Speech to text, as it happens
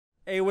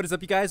Hey, what is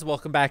up, you guys?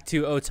 Welcome back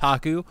to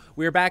Otaku.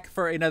 We're back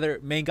for another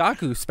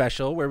Mangalku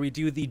special where we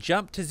do the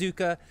Jump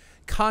Tezuka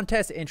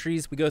Contest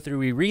entries. We go through,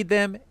 we read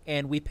them,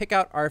 and we pick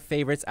out our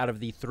favorites out of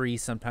the 3,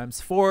 sometimes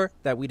 4,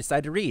 that we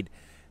decide to read.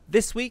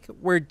 This week,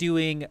 we're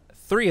doing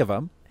 3 of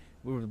them,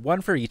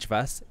 1 for each of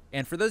us.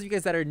 And for those of you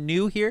guys that are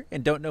new here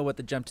and don't know what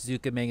the Jump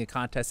Tezuka Manga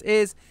Contest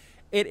is,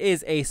 it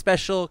is a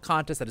special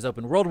contest that is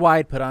open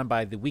worldwide, put on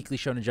by the Weekly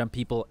Shonen Jump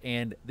people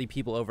and the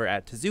people over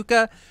at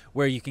Tezuka,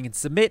 where you can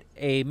submit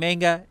a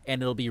manga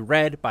and it'll be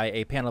read by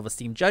a panel of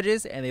esteemed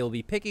judges, and they will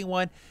be picking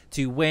one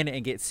to win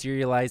and get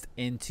serialized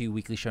into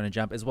Weekly Shonen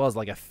Jump, as well as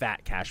like a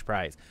fat cash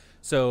prize.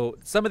 So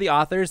some of the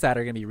authors that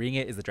are going to be reading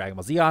it is the Dragon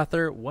Ball Z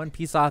author, One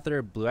Piece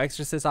author, Blue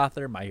Exorcist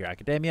author, My Hero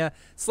Academia,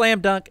 Slam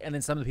Dunk, and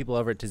then some of the people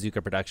over at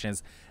Tezuka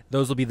Productions.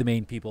 Those will be the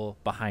main people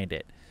behind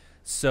it.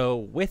 So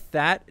with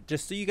that,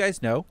 just so you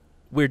guys know,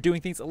 we're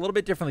doing things a little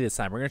bit differently this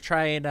time. We're going to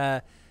try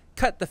and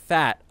cut the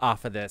fat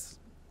off of this.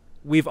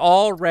 We've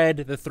all read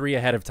the 3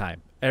 ahead of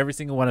time, every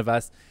single one of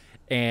us,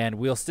 and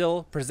we'll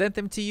still present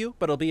them to you,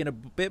 but it'll be in a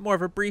bit more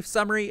of a brief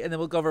summary, and then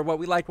we'll go over what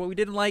we liked, what we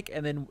didn't like,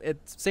 and then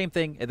it's same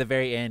thing at the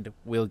very end.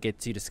 We'll get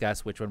to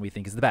discuss which one we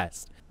think is the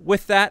best.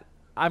 With that,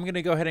 I'm going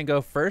to go ahead and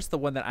go first. The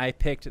one that I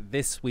picked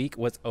this week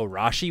was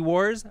Orashi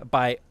Wars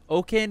by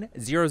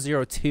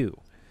Oken002.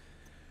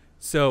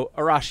 So,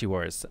 Orashi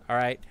Wars, all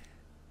right?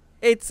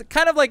 It's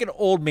kind of like an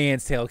old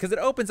man's tale because it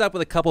opens up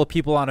with a couple of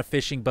people on a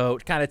fishing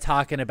boat kind of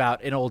talking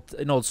about an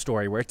old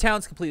story where a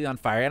town's completely on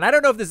fire. And I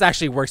don't know if this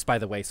actually works, by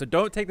the way, so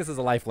don't take this as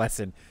a life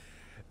lesson.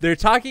 They're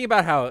talking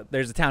about how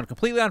there's a town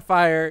completely on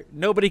fire.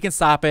 Nobody can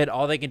stop it.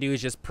 All they can do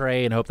is just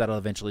pray and hope that'll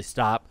eventually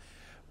stop.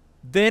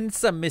 Then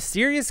some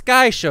mysterious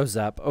guy shows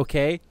up,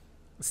 okay,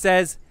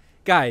 says,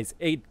 guys,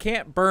 it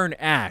can't burn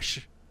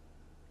ash.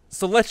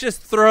 So let's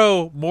just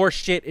throw more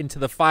shit into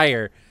the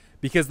fire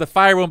because the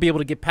fire won't be able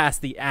to get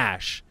past the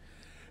ash.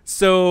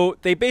 So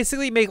they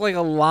basically make like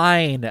a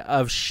line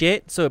of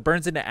shit so it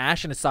burns into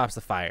ash and it stops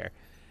the fire.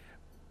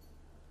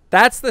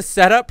 That's the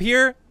setup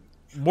here.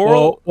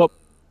 Moral. Well,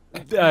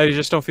 I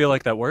just don't feel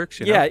like that works.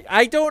 You know? Yeah,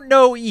 I don't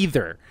know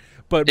either.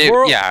 But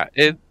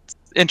it's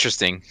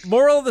interesting.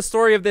 Moral of the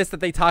story of this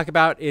that they talk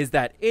about is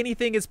that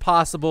anything is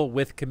possible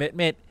with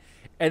commitment.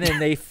 And then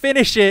they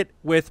finish it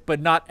with, but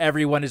not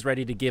everyone is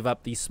ready to give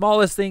up the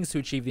smallest things to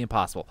achieve the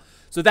impossible.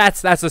 So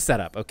that's the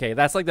setup. Okay,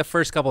 that's like the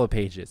first couple of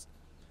pages.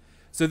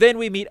 So then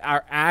we meet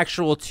our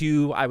actual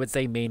 2, I would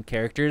say, main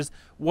characters.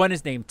 One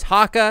is named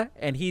Taka,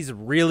 and he's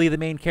really the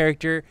main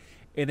character.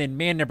 And then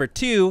man number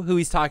 2, who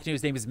he's talking to,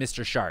 his name is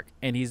Mr. Shark.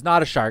 And he's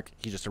not a shark.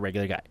 He's just a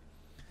regular guy.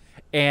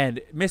 And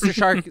Mr.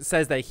 Shark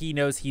says that he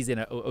knows he's in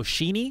a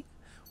Oshini,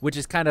 which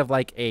is kind of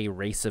like a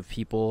race of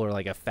people or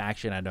like a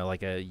faction. I know,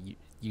 like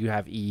you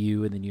have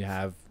EU and then you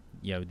have,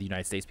 you know, the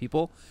United States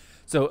people.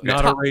 So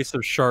not a race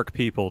of shark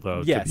people,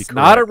 though. Yes, to be correct.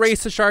 not a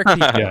race of shark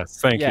people. Yes,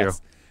 thank you.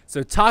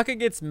 So Taka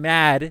gets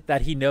mad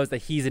that he knows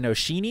that he's an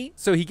Oshini.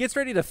 So he gets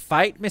ready to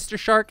fight Mr.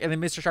 Shark, and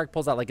then Mr. Shark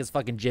pulls out like his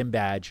fucking gym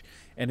badge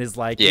and is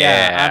like,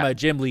 yeah, I'm a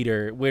gym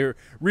leader. Where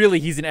really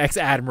he's an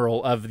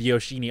ex-admiral of the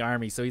Oshini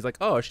army. So he's like,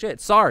 oh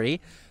shit,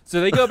 sorry. So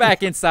they go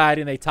back inside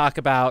and they talk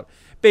about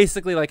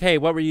basically like, hey,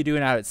 what were you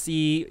doing out at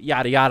sea?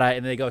 Yada yada.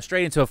 And they go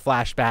straight into a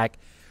flashback.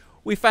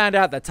 We found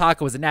out that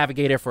Taka was a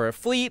navigator for a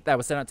fleet that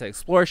was sent out to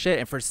explore shit.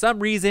 And for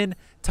some reason,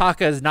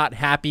 Taka is not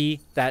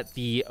happy that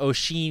the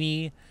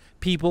Oshini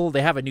people,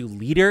 they have a new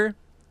leader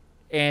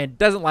and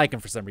doesn't like him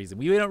for some reason.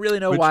 We don't really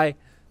know why.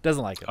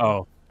 Doesn't like him.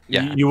 Oh,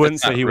 yeah. You wouldn't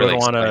say he wouldn't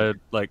want to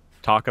like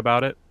talk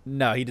about it?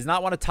 No, he does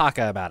not want to talk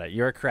about it.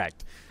 You're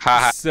correct.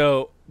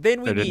 So then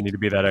we didn't need to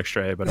be that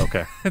extra A, but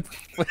okay.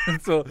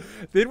 So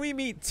then we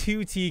meet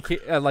 2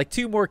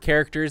 more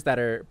characters that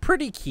are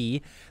pretty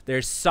key.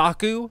 There's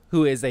Saku,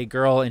 who is a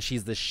girl and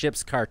she's the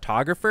ship's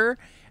cartographer.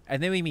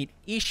 And then we meet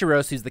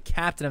Ishiros, who's the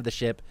captain of the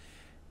ship.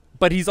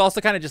 But he's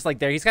also kind of just like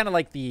there. He's kind of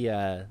like the,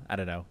 I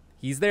don't know.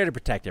 He's there to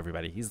protect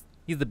everybody. He's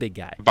the big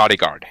guy.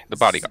 Bodyguard. The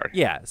bodyguard.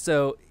 Yeah,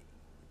 so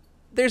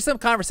there's some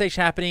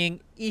conversation happening.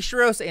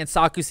 Ishiros and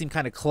Saku seem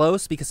kind of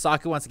close because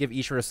Saku wants to give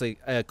Ishiros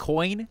a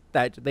coin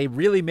that they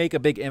really make a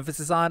big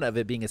emphasis on of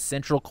it being a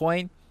central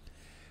coin,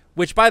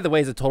 which, by the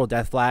way, is a total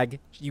death flag.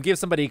 You give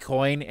somebody a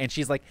coin and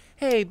she's like,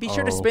 hey, be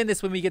sure to spend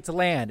this when we get to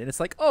land. And it's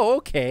like, oh,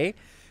 okay.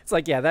 It's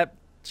like, yeah,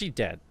 she's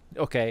dead.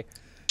 Okay.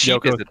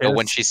 But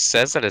when she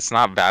says that it's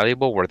not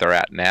valuable where they're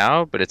at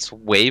now, but it's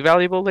way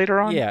valuable later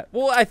on? Yeah.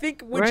 Well, I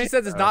think when she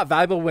says it's not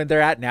valuable when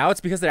they're at now, it's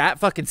because they're at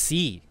fucking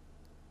sea.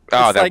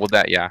 Oh,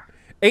 yeah.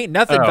 Ain't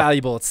nothing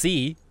valuable at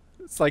sea.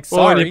 It's like,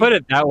 sorry. Well, when you put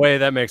it that way,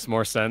 that makes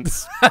more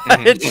sense.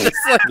 It's just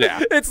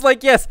like, it's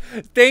like, yes,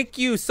 thank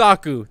you,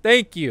 Saku.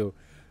 Thank you.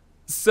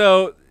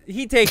 So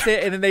he takes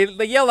it, and then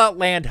they yell out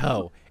land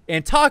ho.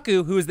 And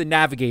Taku, who is the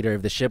navigator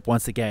of the ship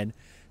once again,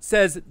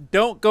 says,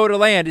 don't go to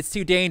land. It's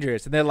too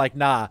dangerous. And they're like,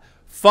 nah.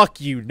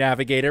 Fuck you,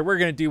 navigator. We're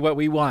going to do what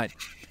we want.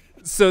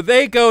 So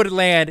they go to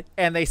land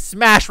and they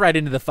smash right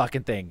into the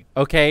fucking thing.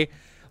 Okay.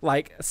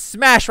 Like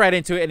smash right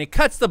into it and it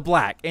cuts to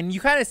black. And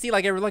you kind of see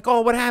like, everyone's like, oh,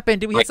 what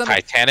happened? Did we hit something?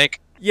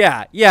 Titanic?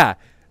 Yeah. Yeah.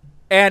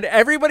 And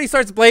everybody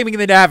starts blaming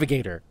the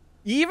navigator.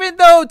 Even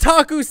though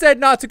Taku said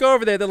not to go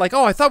over there, they're like,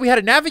 oh, I thought we had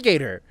a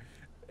navigator.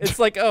 It's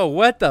like, oh,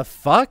 what the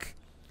fuck?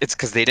 It's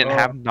because they didn't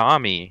have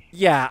Nami.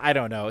 Yeah, I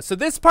don't know. So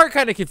this part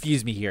kind of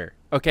confused me here,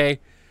 okay?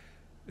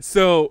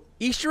 So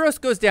Ishiros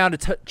goes down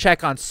to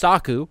check on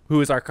Saku,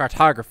 who is our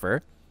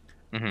cartographer,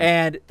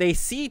 and they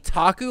see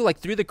Taku like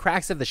through the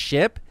cracks of the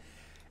ship,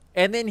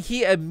 and then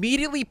he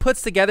immediately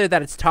puts together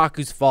that it's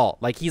Taku's fault.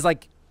 Like,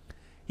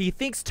 he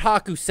thinks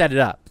Taku set it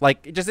up,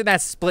 like just in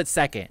that split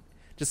second.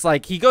 Just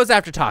like he goes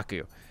after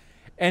Taku.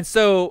 And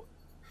so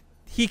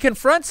he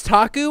confronts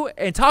Taku,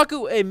 and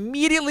Taku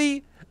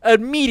immediately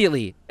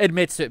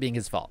admits to it being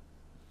his fault.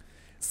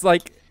 It's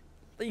like,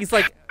 he's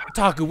like,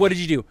 Taku, what did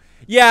you do?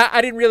 Yeah,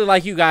 I didn't really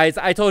like you guys.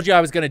 I told you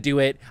I was going to do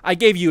it. I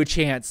gave you a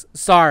chance.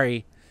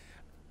 Sorry.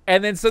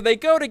 And then so they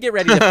go to get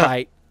ready to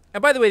fight.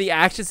 And by the way, the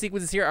action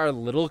sequences here are a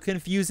little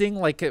confusing.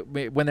 Like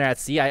when they're at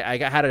sea, I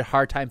had a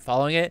hard time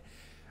following it.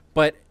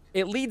 But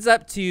it leads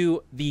up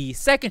to the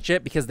second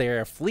ship, because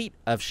they're a fleet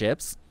of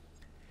ships,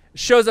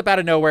 shows up out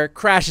of nowhere,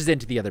 crashes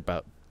into the other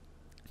boat.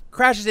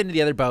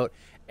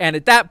 And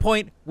at that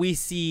point, we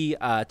see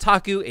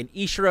Taku and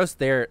Ishiros.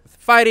 They're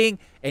fighting,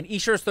 and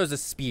Ishiros throws a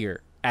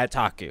spear at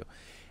Taku.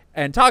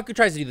 And Taku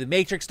tries to do the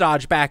Matrix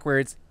dodge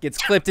backwards, gets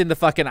clipped in the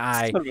fucking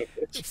eye,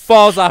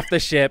 falls off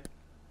the ship,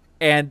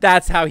 and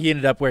that's how he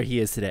ended up where he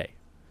is today.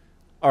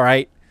 All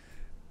right?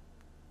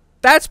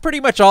 That's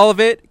pretty much all of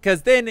it,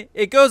 because then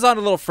it goes on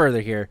a little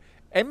further here.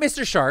 And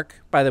Mr.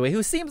 Shark, by the way,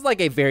 who seems like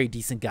a very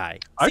decent guy.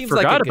 I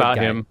forgot about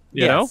him,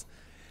 you know?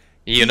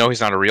 You know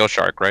he's not a real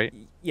shark, right?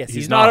 Yes,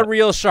 he's not a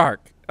real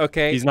shark,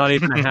 okay? He's not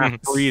even a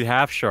half-breed,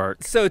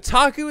 half-shark. So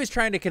Taku is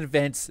trying to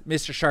convince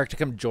Mr. Shark to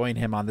come join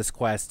him on this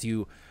quest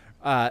to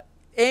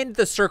end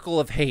the circle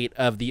of hate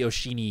of the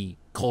Oshini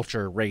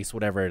culture, race,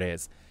 whatever it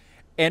is.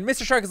 And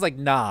Mr. Shark is like,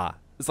 nah.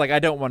 It's like, I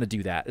don't want to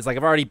do that. It's like,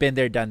 I've already been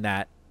there, done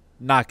that.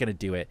 Not going to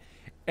do it.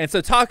 And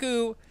so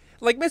Taku,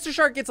 like, Mr.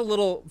 Shark gets a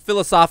little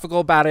philosophical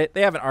about it.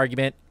 They have an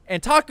argument.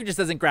 And Taku just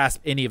doesn't grasp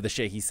any of the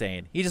shit he's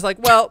saying. He's just like,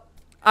 well,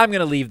 I'm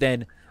going to leave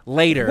then.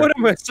 Later. What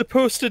am I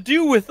supposed to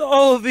do with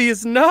all of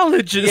these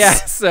knowledges? Yeah,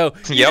 so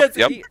he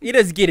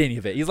doesn't get any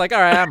of it. He's like, all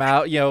right, I'm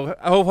out. You know,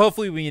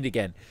 hopefully we meet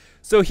again.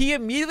 So he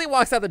immediately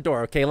walks out the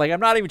door, okay? Like,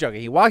 I'm not even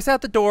joking. He walks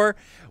out the door.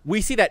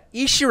 We see that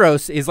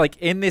Ishiros is, like,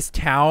 in this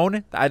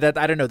town. I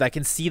don't know, that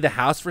can see the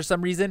house for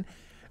some reason.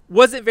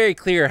 Wasn't very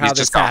clear how this happened. He's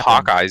just got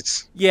hawk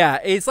eyes. Yeah,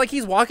 it's like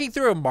he's walking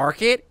through a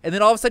market, and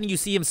then all of a sudden you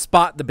see him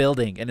spot the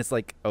building, and it's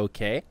like,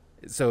 okay.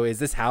 So is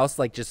this house,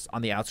 like, just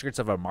on the outskirts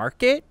of a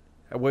market?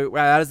 How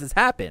does this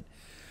happen?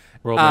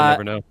 World will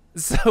never know.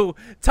 So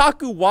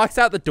Taku walks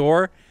out the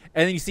door,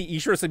 and then you see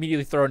Ishiros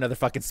immediately throw another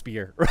fucking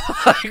spear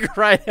like,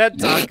 right at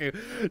Taku.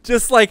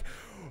 Just like,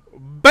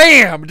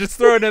 bam! Just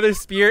throw another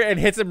spear and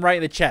hits him right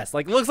in the chest.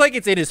 Like, looks like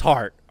it's in his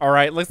heart, all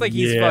right? Looks like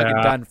he's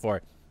fucking done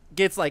for.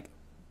 Gets, like,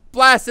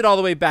 blasted all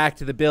the way back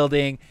to the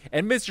building,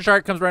 and Mr.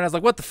 Shark comes around and I was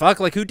like, what the fuck?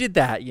 Like, who did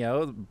that? You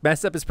know,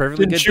 messed up his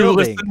perfectly good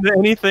building. Didn't you listen to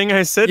anything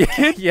I said,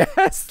 kid?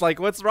 Yes, like,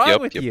 what's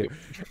wrong with you?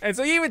 And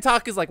so even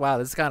Taku's like, wow,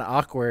 this is kind of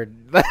awkward.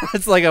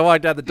 It's like I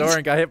walked out the door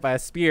and got hit by a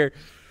spear.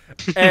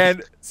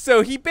 And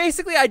so he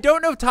basically, I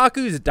don't know if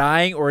Taku's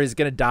dying or is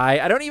going to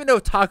die. I don't even know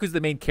if Taku's the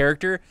main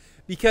character,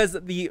 because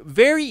the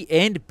very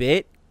end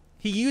bit,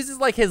 he uses,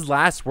 like, his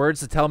last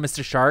words to tell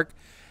Mr. Shark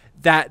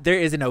that there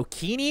is an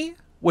Okini,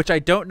 which I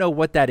don't know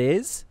what that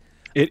is.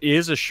 It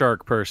is a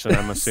shark person,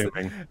 I'm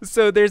assuming.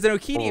 So there's an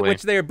Okini,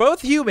 which they're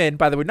both human,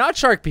 by the way, not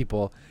shark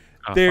people.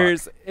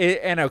 There's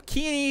an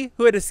Okini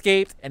who had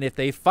escaped, and if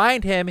they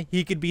find him,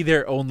 he could be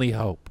their only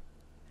hope.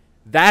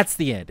 That's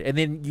the end. And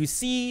then you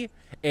see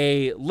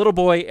a little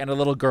boy and a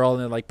little girl,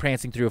 and they're, like,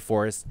 prancing through a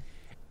forest,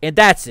 and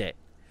that's it.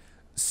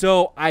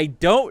 So I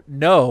don't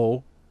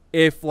know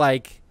if,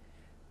 like,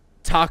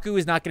 Taku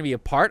is not going to be a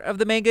part of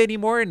the manga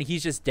anymore, and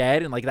he's just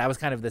dead, and, like, that was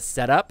kind of the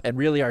setup, and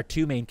really our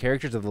two main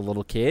characters are the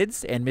little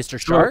kids and Mr.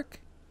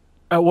 Shark.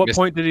 At what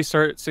point did he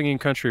start singing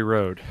Country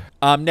Road?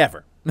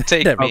 Never.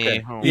 Take Never. me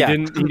home. Yeah,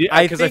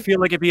 because I feel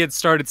like if he had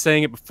started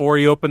saying it before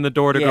he opened the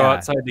door to go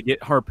outside to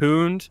get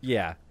harpooned,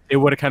 it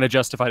would have kind of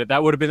justified it.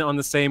 That would have been on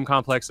the same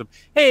complex of,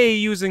 hey,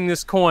 using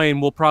this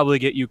coin will probably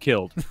get you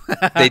killed.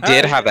 They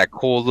did have that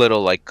cool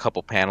little, like,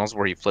 couple panels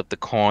where he flipped the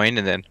coin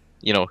and then,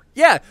 you know,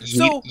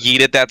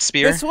 yeeted that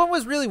spear. This one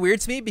was really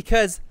weird to me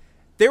because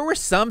there were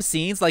some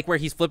scenes, like, where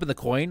he's flipping the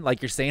coin,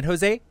 like you're saying,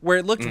 Jose, where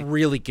it looked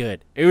really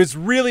good. It was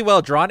really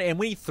well drawn, and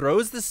when he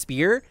throws the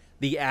spear,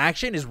 the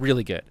action is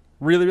really good.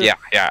 Really. Yeah.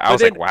 I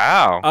was like,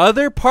 wow.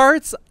 Other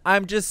parts,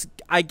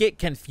 I get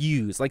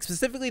confused. Like,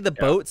 specifically the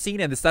boat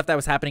scene and the stuff that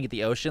was happening at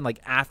the ocean, like,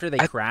 after they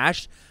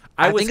crashed,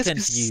 I was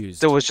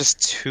confused. There was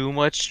just too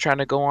much trying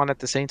to go on at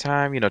the same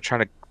time, you know,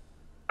 trying to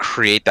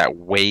create that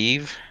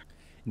wave.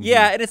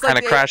 Yeah, and it's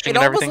like crashing it and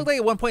almost everything. looked like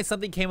at one point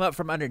something came up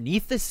from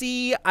underneath the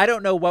sea. I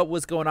don't know what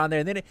was going on there,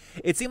 and then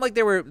it seemed like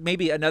there were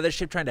maybe another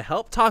ship trying to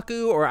help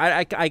Taku, or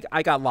I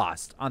got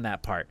lost on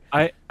that part.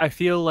 I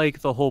feel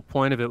like the whole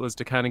point of it was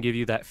to kind of give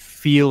you that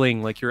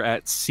feeling like you're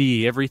at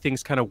sea.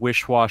 Everything's kind of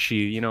wish-washy,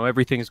 you know,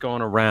 everything's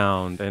going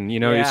around, and, you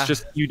know, it's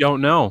just, you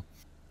don't know.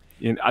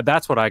 You know,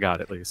 that's what I got,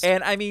 at least.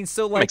 And I mean,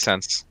 so, like, makes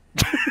sense.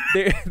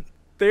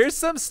 there's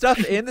some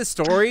stuff in the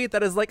story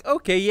that is like,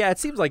 okay, yeah, it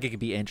seems like it could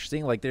be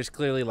interesting. Like there's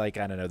clearly like,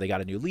 I don't know, they got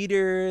a new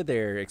leader,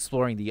 they're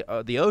exploring the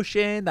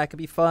ocean, that could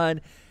be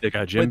fun. They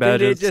got gym badges.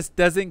 Then it just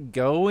doesn't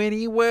go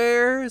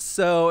anywhere.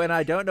 So, and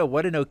I don't know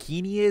what an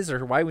Okini is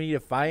or why we need to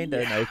find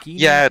an Okini.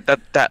 Yeah,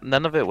 that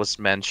none of it was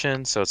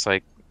mentioned, so it's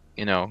like,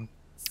 you know.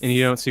 And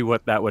you don't see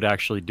what that would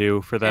actually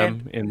do for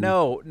them.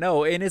 No,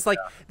 and it's like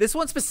this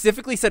one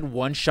specifically said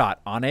one shot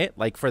on it,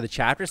 like for the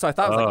chapter. So I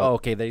thought it was like, oh,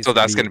 okay, so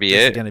that's gonna be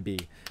it. It's gonna be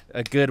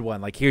a good one.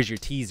 Like here's your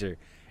teaser,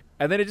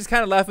 and then it just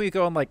kind of left me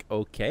going like,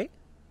 okay,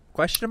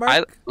 question mark.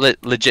 I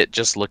legit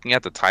just looking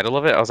at the title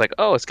of it, I was like,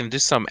 oh, it's gonna do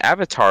some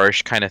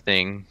Avatar-ish kind of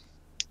thing,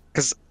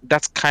 because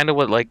that's kind of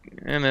what like,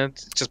 and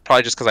it's just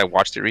probably just because I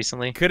watched it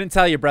recently. Couldn't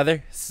tell you,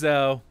 brother.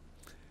 So.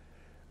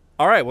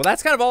 All right, well,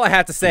 that's kind of all I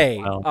have to say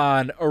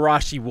on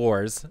Orashi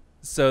Wars.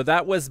 So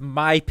that was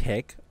my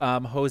pick.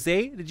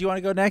 Jose, did you want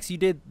to go next? You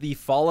did the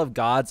Fall of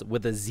Godz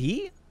with a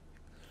Z?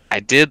 I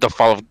did the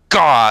Fall of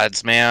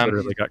Godz, man.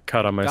 Literally got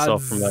cut on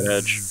myself from that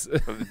edge.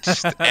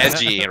 Just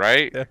edgy,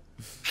 right? Yeah.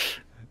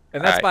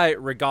 And that's by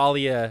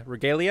Regalia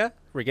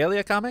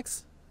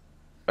Comics?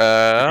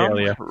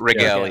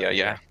 Regalia,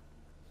 yeah.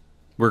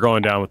 We're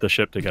going down with the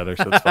ship together,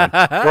 so it's fine.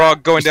 We're all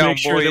going down, make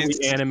sure boys. that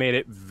we animate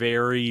it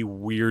very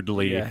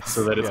weirdly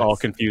so that it's all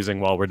confusing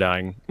while we're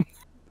dying.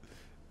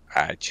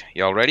 Alright,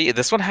 y'all ready?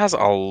 This one has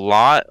a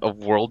lot of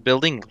world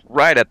building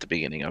right at the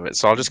beginning of it,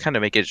 so I'll just kind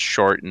of make it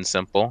short and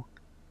simple.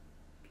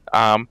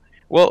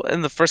 Well,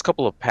 in the first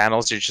couple of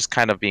panels, you're just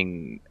kind of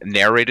being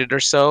narrated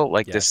or so,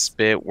 like this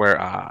bit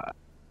where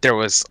there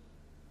was,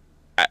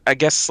 I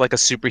guess, like a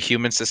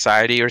superhuman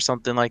society or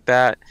something like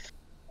that.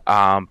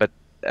 But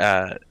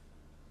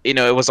you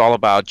know, it was all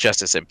about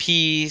justice and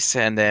peace,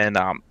 and then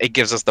it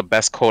gives us the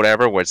best quote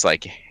ever, where it's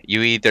like,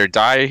 you either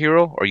die a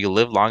hero or you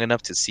live long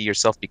enough to see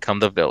yourself become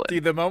the villain.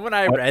 Dude, the moment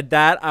I read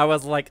that, I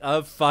was like,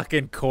 of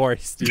fucking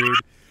course, dude.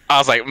 I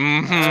was like,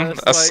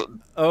 like,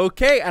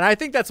 okay, and I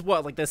think that's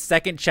what, like the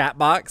second chat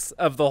box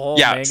of the whole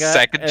manga. Yeah,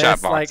 second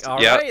chat box. Like, all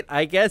right,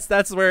 I guess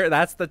that's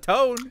the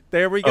tone.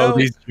 There we go. Oh,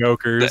 these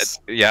jokers.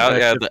 The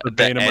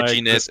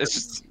edginess. It's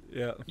just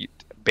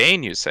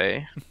Bane, you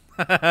say.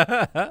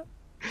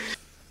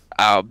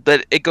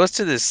 But it goes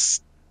to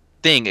this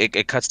thing.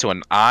 It cuts to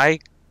an eye,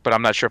 but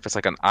I'm not sure if it's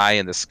like an eye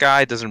in the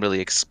sky. It doesn't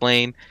really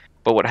explain.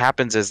 But what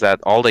happens is that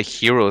all the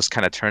heroes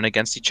kind of turn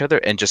against each other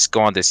and just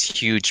go on this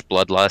huge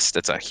bloodlust.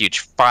 It's a huge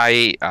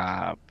fight.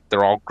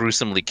 They're all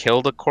gruesomely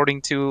killed,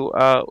 according to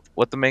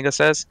what the manga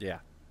says. Yeah.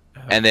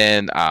 And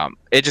then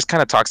it just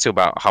kind of talks to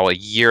about how a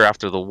year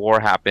after the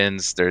war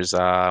happens, there's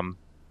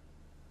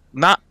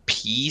not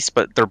peace,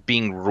 but they're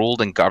being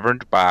ruled and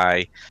governed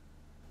by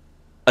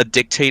a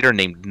dictator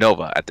named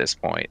Nova at this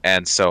point.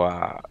 And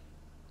so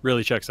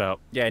really checks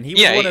out. Yeah, and he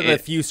was one of the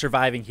few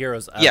surviving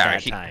heroes of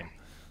that time.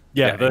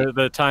 Yeah,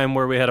 the time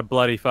where we had a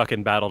bloody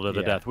fucking battle to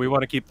the death. We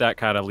want to keep that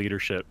kind of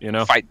leadership, you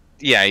know? Fight.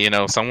 Yeah, you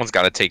know, someone's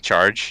got to take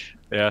charge.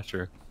 Yeah,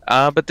 sure.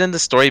 But then the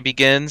story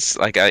begins,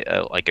 like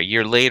a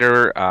year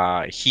later.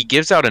 He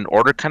gives out an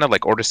order, kind of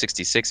like Order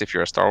 66, if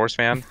you're a Star Wars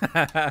fan.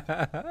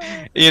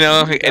 You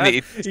know?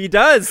 He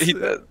does.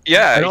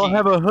 Yeah. I don't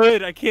have a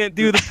hood. I can't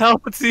do the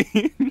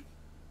Palpatine.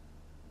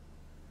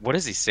 What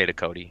does he say to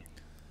Cody?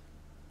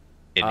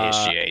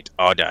 Initiate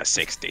Order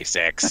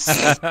 66.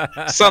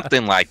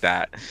 Something like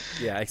that.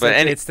 Yeah,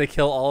 except it's to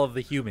kill all of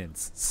the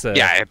humans. So.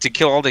 Yeah, to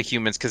kill all the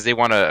humans because they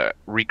want to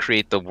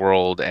recreate the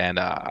world and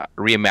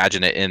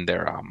reimagine it in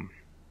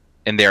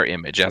their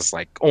image as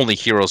like only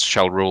heroes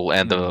shall rule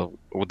and the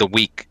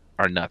weak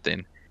are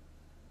nothing.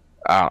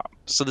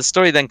 So the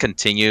story then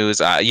continues.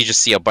 You just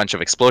see a bunch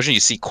of explosions.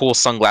 You see cool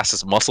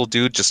sunglasses muscle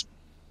dude just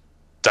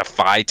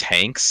defy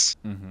tanks.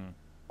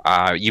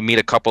 You meet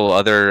a couple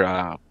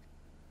other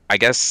I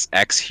guess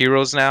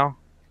ex-heroes now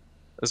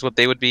is what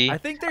they would be. I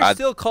think they're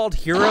still called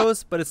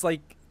heroes, but it's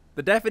like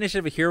the definition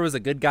of a hero is a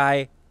good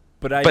guy,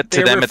 but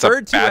to them it's a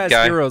bad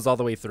guy. As heroes all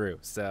the way through.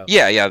 So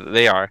yeah,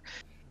 they are.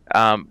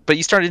 But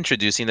you start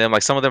introducing them.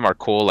 Like some of them are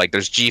cool. Like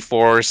there's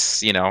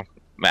G-Force, you know,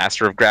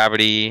 Master of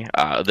Gravity,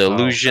 the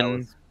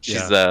Illusion.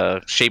 She's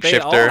the shapeshifter. They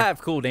all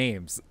have cool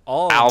names.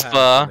 All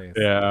Alpha. Cool names.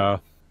 Yeah.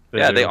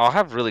 They all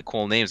have really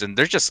cool names, and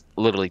they're just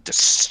literally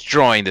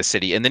destroying the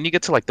city. And then you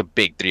get to like the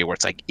big three, where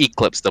it's like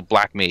Eclipse, the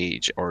Black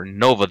Mage, or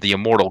Nova, the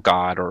Immortal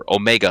God, or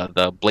Omega,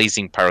 the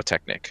Blazing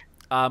Pyrotechnic.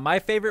 My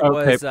favorite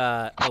was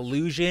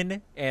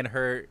Illusion, and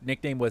her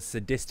nickname was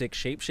Sadistic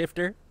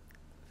Shapeshifter.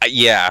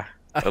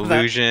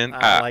 Illusion.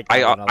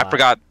 I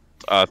forgot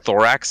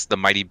Thorax, the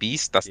Mighty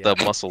Beast. That's the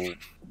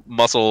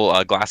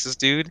muscle glasses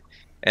dude.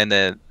 And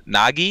then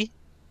Nagi.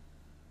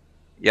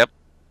 Yep,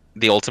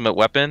 the Ultimate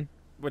Weapon.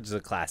 Which is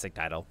a classic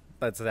title.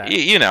 That's that.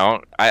 You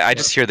know, I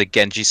just hear the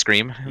Genji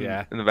scream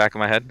in the back of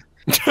my head.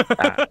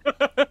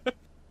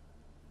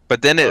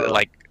 But then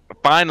it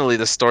finally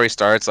the story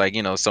starts, like,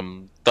 you know,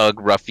 some thug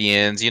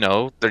ruffians, you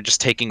know, they're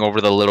just taking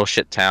over the little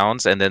shit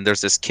towns. And then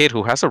there's this kid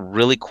who has a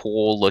really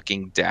cool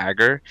looking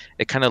dagger.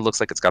 It kind of looks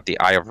like it's got the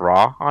Eye of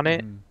Ra on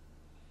it.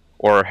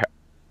 Or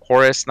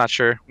Horus, not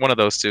sure. One of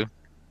those two.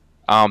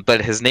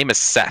 But his name is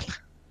Seth.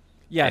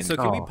 Yeah, so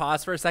can we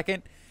pause for a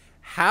second?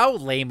 How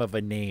lame of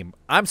a name.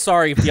 I'm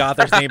sorry if the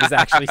author's name is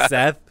actually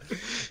Seth,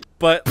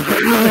 but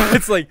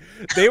it's like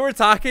they were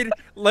talking.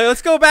 Like,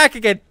 let's go back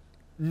again.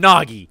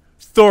 Nagi,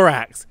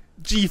 Thorax,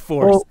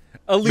 G-Force,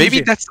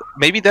 Illusion.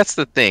 Maybe that's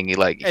the thing.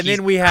 Like, and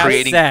then we have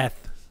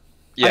Seth.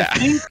 Yeah.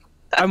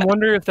 I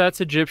wonder if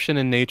that's Egyptian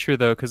in nature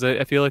though, because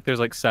I feel like there's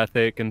like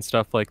Sethic and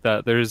stuff like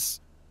that.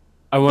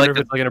 I wonder if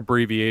it's like an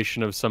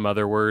abbreviation of some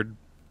other word.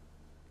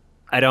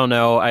 I don't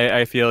know.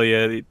 I feel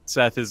you.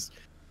 Seth is.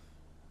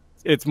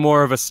 It's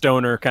more of a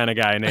stoner kind of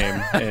guy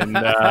name, and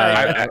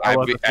I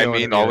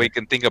mean, all we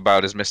can think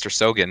about is Mr.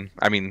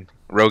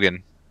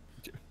 Rogan.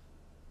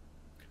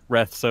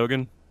 Reth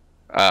Sogan.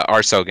 R.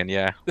 Sogan,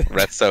 yeah,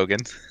 Reth Sogan.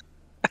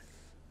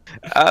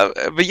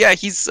 But yeah,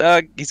 he's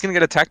gonna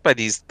get attacked by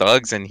these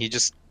thugs, and he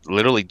just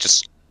literally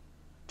just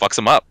fucks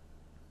them up.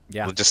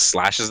 Yeah, he just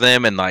slashes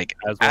them, and like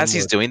as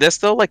he's doing this,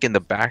 though, like in the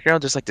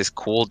background, there's like this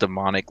cool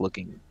demonic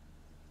looking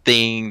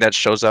thing that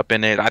shows up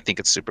in it. I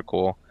think it's super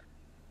cool.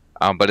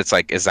 But it's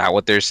like, is that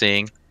what they're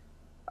seeing?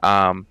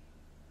 And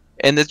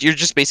you're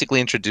just basically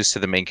introduced to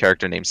the main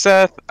character named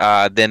Seth.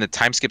 Then the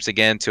time skips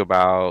again to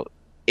about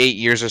 8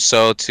 years or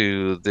so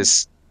to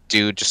this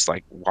dude just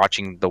like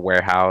watching the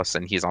warehouse,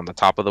 and he's on the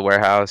top of the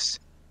warehouse.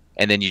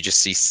 And then you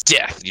just see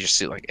death. You just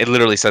see like, it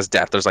literally says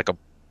death. There's like a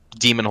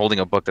demon holding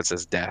a book that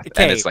says death.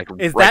 Okay, and it's like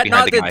is right that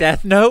not the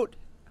Death Note,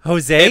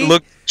 Jose? It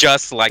looked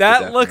just like that.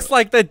 The Death looks Note.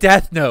 like the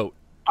Death Note.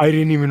 I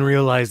didn't even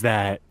realize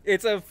that.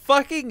 It's a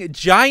fucking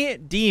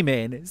giant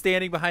demon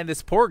standing behind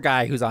this poor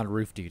guy who's on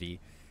roof duty.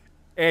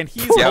 And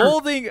he's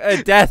holding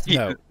a Death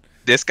Note.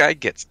 This guy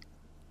gets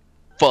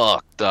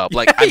fucked up.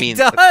 Like, Yeah, I mean,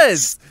 he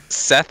does.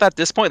 Seth at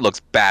this point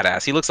looks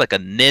badass. He looks like a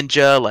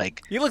ninja.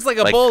 Like, he looks like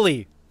a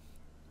bully.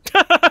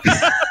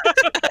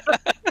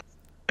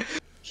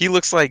 He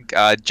looks like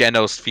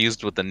Genos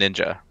fused with the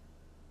ninja.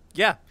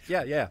 Yeah.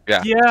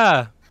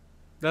 Yeah,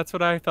 that's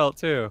what I felt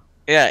too.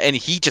 Yeah, and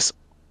he just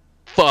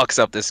fucks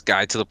up this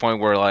guy to the point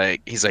where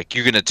like he's like,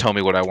 "You're gonna tell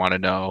me what I want to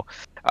know."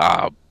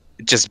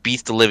 Just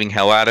beats the living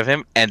hell out of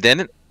him, and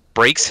then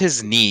breaks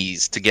his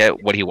knees to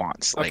get what he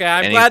wants. Like, okay,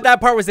 I'm glad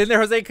that part was in there,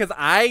 Jose, because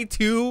I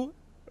too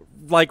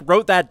like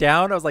wrote that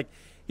down. I was like,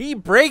 he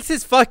breaks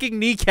his fucking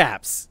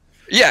kneecaps.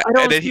 Yeah, I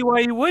don't see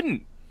why you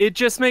wouldn't. It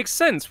just makes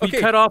sense. We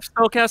cut off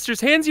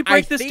Spellcaster's hands, you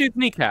break this dude's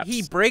kneecaps.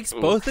 He breaks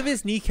both of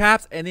his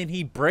kneecaps, and then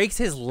he breaks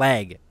his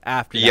leg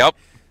after that. Yep.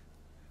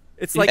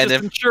 It's like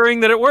just ensuring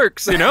that it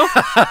works, you know?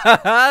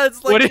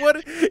 It's like,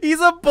 what?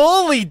 He's a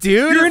bully,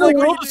 dude. You're in a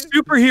world of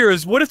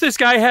superheroes. What if this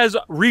guy has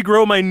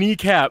regrow my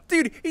kneecap?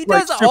 Dude, he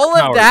does all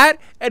of that,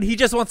 and he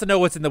just wants to know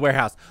what's in the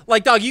warehouse.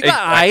 Like, dog, you got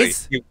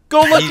eyes.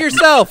 Go look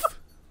yourself.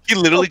 He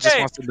literally just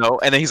wants to know,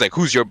 and then he's like,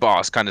 "Who's your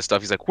boss?" kind of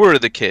stuff. He's like, "Where are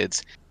the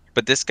kids?"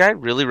 But this guy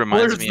really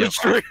reminds me of...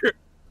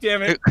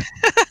 Damn it.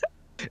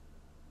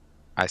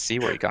 I see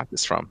where he got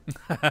this from.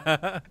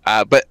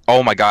 But,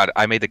 oh my god,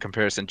 I made the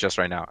comparison just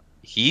right now.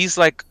 He's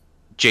like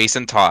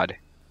Jason Todd.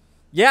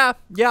 Yeah,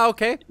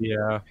 okay.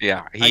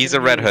 Yeah, he's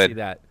a Red Hood.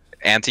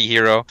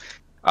 Anti-hero.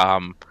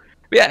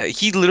 Yeah,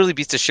 he literally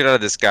beats the shit out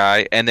of this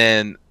guy, and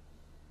then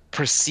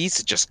proceeds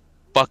to just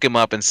fuck him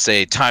up and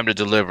say, "Time to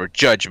deliver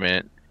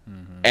judgment."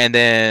 And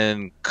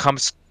then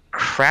comes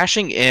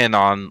crashing in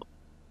on...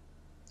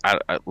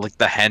 like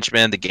the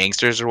henchmen, the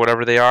gangsters or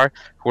whatever they are,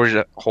 who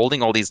are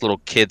holding all these little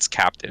kids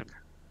captive.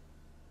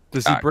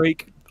 Does he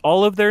break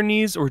all of their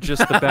knees, or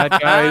just the bad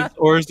guys,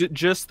 or is it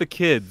just the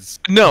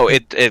kids? No,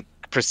 it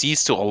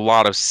proceeds to a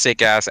lot of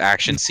sick ass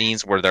action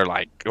scenes where they're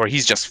like, or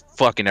he's just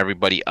fucking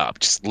everybody up,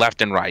 just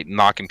left and right,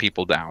 knocking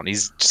people down.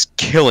 He's just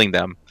killing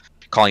them,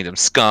 calling them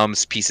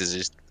scums,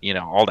 pieces,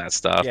 all that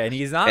stuff. Yeah, and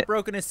he's not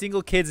broken a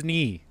single kid's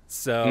knee,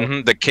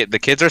 so the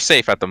kids are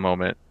safe at the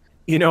moment.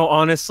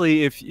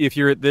 Honestly, if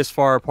you're this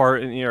far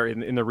apart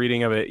in the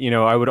reading of it,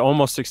 I would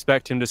almost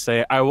expect him to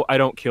say, I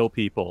don't kill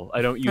people.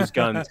 I don't use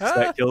guns.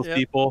 That kills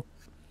people.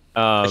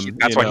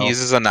 That's why he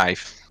uses a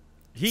knife.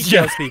 He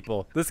kills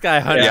people. This guy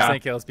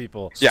 100% kills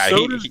people. Yeah,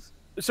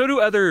 so do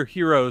other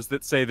heroes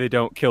that say they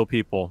don't kill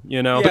people,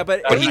 Yeah,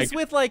 but at least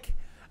with, like,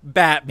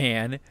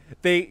 Batman,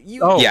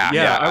 No,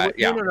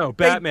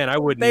 Batman, I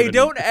wouldn't. They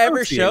don't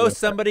ever show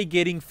somebody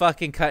getting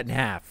fucking cut in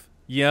half.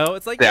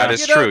 It's like, that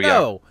is true,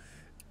 yeah.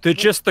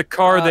 Just the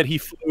car that he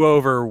flew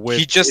over with.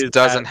 He just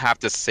doesn't have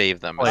to save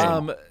them.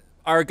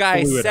 Our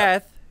guy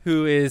Seth,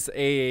 who is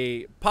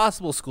a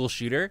possible school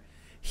shooter,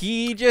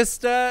 he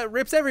just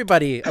rips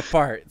everybody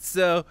apart.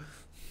 So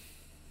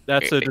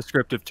that's a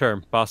descriptive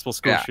term, possible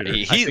school shooter.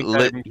 He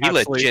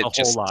legit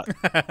just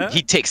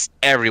he takes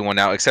everyone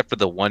out except for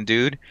the one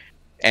dude,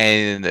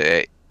 and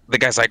the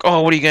guy's like,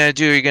 "Oh, what are you gonna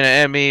do? You're gonna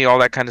end me?" All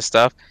that kind of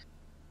stuff,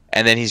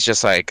 and then he's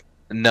just like,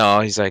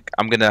 "No," he's like,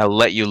 "I'm gonna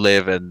let you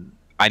live, and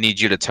I need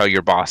you to tell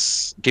your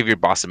boss, give your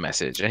boss a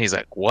message." And he's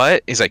like,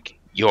 "What?" He's like,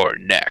 "You're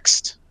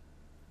next."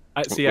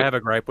 I have a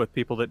gripe with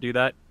people that do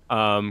that,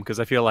 because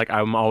I feel like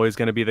I'm always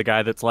going to be the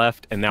guy that's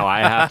left, and now I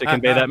have to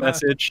convey that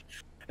message.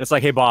 It's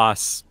like, hey,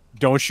 boss,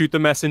 don't shoot the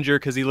messenger,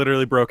 because he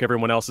literally broke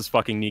everyone else's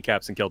fucking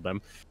kneecaps and killed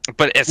them.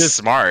 But it's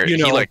smart.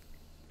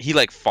 He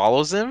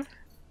follows him,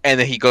 And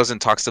then he goes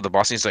and talks to the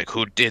boss, and he's like,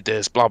 "Who did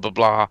this? Blah blah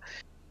blah."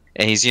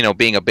 And he's, you know,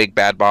 being a big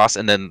bad boss.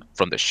 And then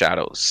from the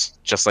shadows,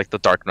 just like the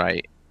Dark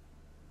Knight,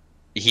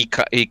 he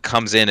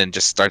comes in and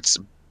just starts,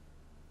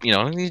 you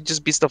know, he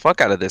just beats the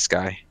fuck out of this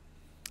guy.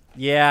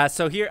 Yeah.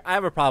 So here, I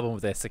have a problem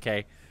with this.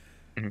 Okay.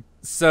 Mm-hmm.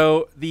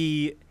 So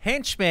the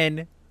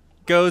henchman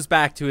goes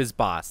back to his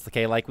boss.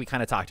 Okay, like we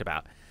kind of talked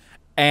about,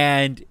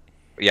 and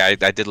yeah,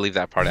 I did leave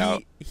that part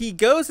out. He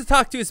goes to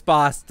talk to his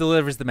boss,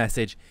 delivers the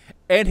message,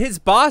 and his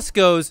boss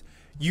goes,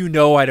 "You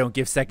know I don't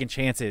give second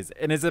chances,"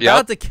 and is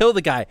about to kill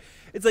the guy.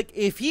 It's like,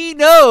 if he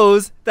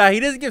knows that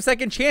he doesn't give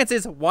second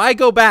chances, why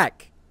go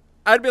back?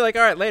 I'd be like,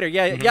 all right, later.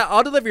 Yeah,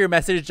 I'll deliver your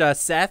message,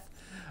 Seth.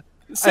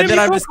 And then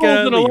I'm just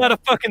gonna leave. A lot of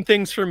fucking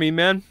things for me,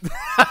 man.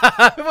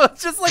 Well,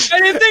 it's just like, I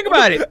didn't think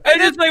about it.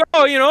 And it's like,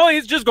 oh, you know,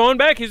 he's just going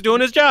back. He's doing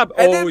his job.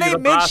 And then they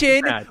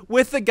mention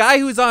with the guy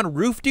who's on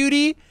roof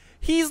duty,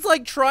 he's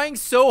like trying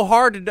so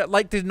hard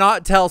to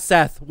not tell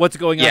Seth what's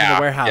going on in the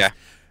warehouse. Yeah.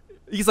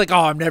 He's like,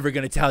 oh, I'm never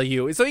going to tell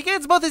you. So he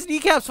gets both his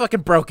kneecaps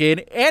fucking broken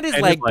and his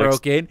leg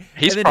broken.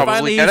 He's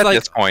probably dead at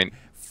this point.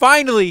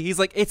 Finally, he's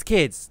like, it's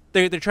kids.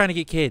 They're trying to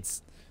get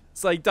kids.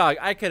 It's like, dog,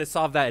 I could have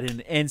solved that in an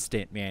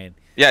instant, man.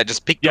 Yeah,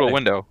 just peek through a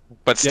window.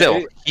 But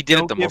still, he did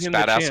it the most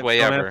badass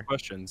way ever.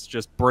 Questions.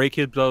 Just break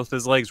both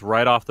his legs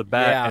right off the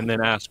bat and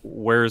then ask,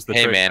 where's the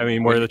man, I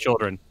mean, where are the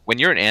children? When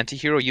you're an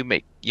anti-hero, you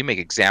make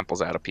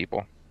examples out of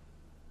people.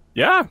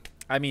 Yeah.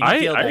 I mean, he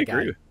killed that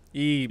guy.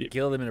 He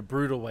killed him in a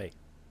brutal way.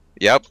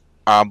 Yep.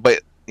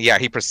 But yeah,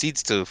 he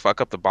proceeds to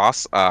fuck up the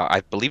boss.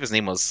 I believe his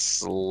name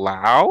was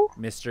Lau.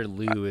 Mr.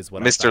 Liu is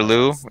what. Mr.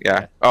 Liu.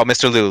 Yeah. Oh,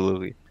 Mr.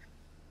 Liu.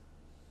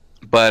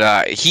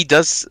 But he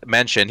does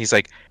mention, he's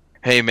like,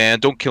 "Hey man,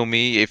 don't kill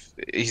me." If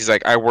he's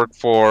like, "I work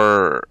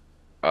for,"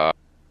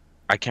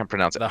 I can't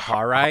pronounce it. The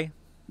Harai.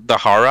 The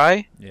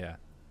Harai. Yeah.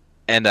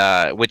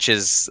 And which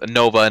is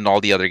Nova and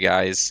all the other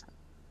guys.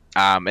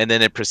 And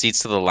then it proceeds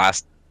to the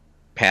last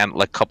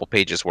couple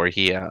pages where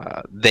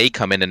they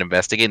come in and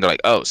investigate, and they're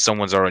like, "Oh,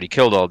 someone's already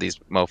killed all these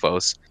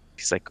mofos."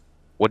 He's like,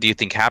 "What do you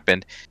think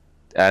happened?"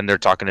 And they're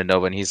talking to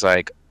Nova, and he's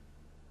like,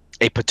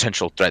 "A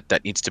potential threat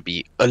that needs to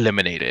be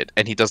eliminated."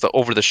 And he does the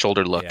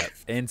over-the-shoulder look. Yeah.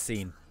 End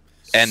scene.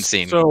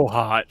 So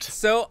hot.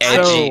 So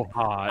edgy. So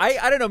hot.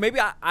 I don't know. Maybe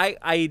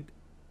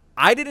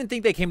I didn't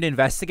think they came to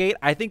investigate.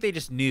 I think they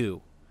just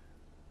knew.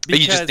 Because,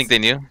 you just think they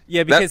knew?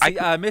 Yeah, because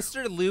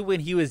Mr. Liu,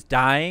 when he was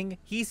dying,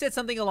 he said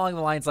something along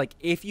the lines like,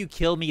 "If you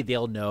kill me,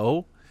 they'll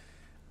know."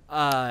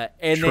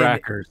 And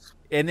Trackers.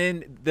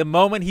 Then the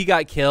moment he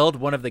got killed,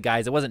 one of the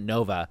guys, it wasn't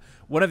Nova,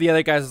 one of the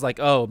other guys was like,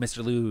 "Oh,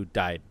 Mr. Liu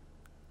died."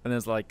 And it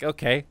was like,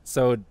 okay,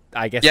 so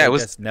I guess they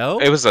just know.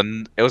 It was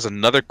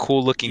another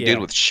cool looking dude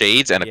with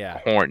shades and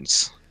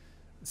horns.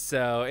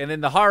 So, and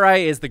then the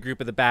Harai is the group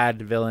of the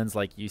bad villains,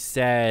 like you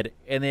said.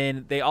 And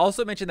then they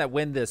also mentioned that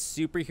when the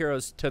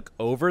superheroes took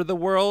over the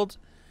world,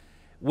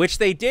 which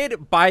they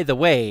did, by the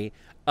way,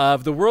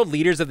 the world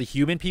leaders of the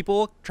human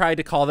people tried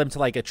to call them to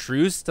like a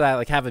truce to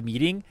like have a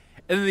meeting,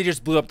 and then they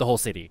just blew up the whole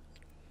city.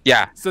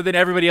 Yeah. So then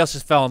everybody else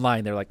just fell in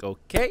line. They're like,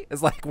 okay,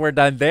 it's like we're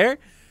done there.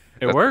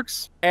 It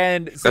works.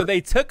 And so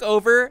they took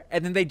over,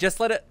 and then they just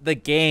let the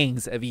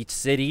gangs of each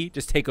city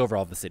just take over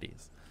all the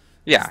cities.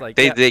 Yeah, like,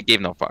 they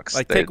gave no fucks.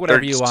 Like, take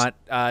whatever you want.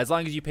 As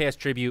long as you pay us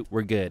tribute,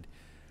 we're good.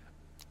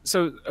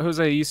 So,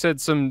 Jose, you said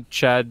some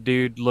Chad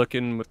dude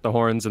looking with the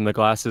horns and the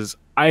glasses.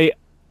 I've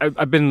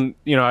been,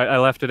 you know, I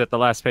left it at the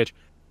last page.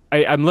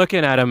 I'm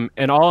looking at him,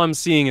 and all I'm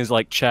seeing is,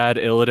 like, Chad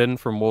Illidan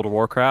from World of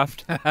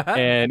Warcraft.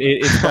 And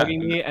it's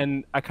bugging me,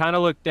 and I kind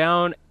of look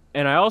down,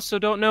 and I also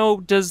don't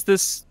know, does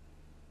this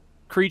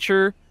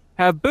creature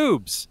have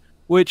boobs?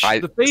 Which I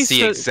the face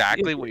see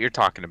exactly what you're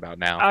talking about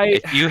now.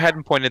 If you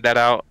hadn't pointed that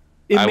out,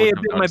 it may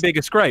have been my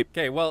biggest gripe.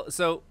 Okay, well,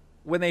 so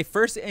when they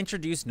first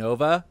introduced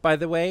Nova, by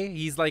the way,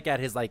 he's like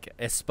at his like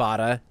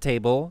Espada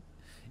table.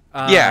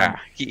 Yeah,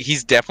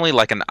 he's definitely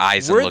like an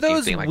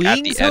Eisen-looking thing, like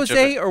at the edge Jose,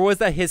 of it. Or was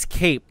that his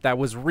cape that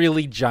was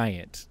really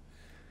giant?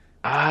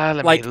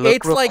 Let me look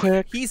it's real like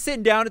quick. He's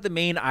sitting down at the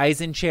main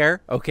Eisen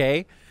chair,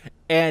 okay,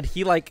 and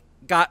he like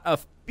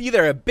got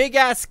either a big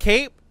ass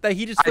cape that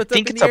he just flipped up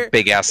in the air. I think it's a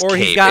big ass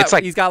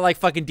cape. He's got like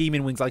fucking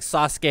demon wings, like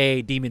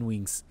Sasuke demon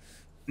wings.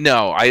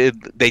 No,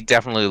 they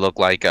definitely look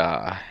like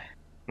a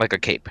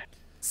cape.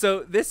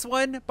 So this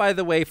one, by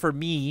the way, for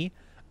me,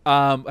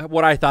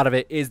 what I thought of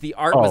it is the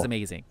art was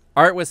amazing.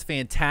 Art was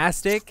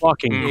fantastic.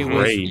 Fucking it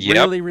great. was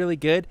really, really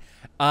good.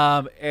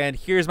 And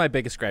here's my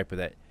biggest gripe with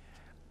it.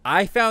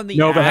 I found the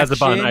Nova has a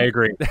bun. I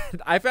agree.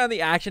 I found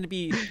the action to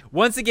be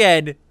once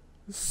again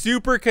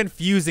super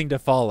confusing to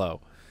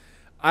follow.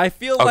 I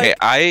feel like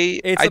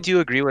I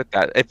do agree with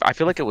that. I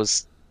feel like it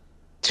was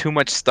too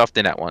much stuffed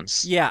in at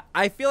once. Yeah,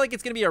 I feel like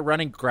it's gonna be a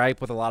running gripe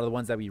with a lot of the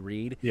ones that we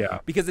read. Yeah,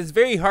 because it's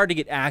very hard to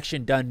get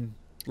action done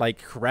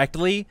like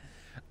correctly.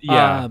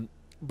 Yeah,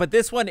 but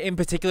this one in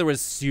particular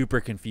was super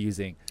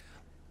confusing.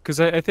 Because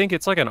I think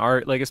it's like an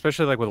art, like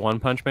especially like with One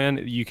Punch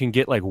Man, you can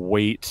get like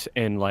weight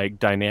and like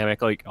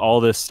dynamic, like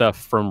all this stuff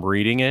from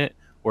reading it.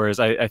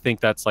 Whereas I think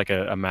that's like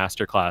a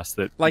master class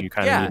that you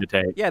kind of need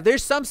to take. Yeah,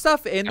 there's some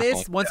stuff in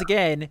this, once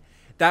again,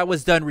 that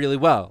was done really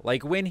well.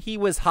 Like when he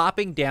was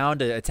hopping down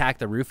to attack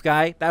the roof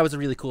guy, that was a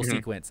really cool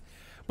sequence.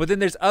 But then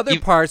there's other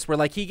parts where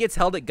like he gets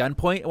held at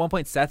gunpoint at one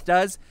point, Seth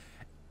does,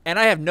 and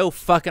I have no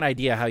fucking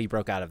idea how he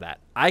broke out of that.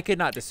 I could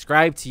not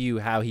describe to you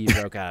how he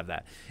broke out of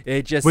that.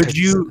 It just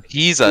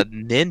he's a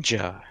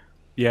ninja.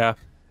 Yeah.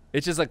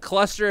 It's just a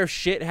cluster of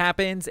shit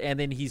happens and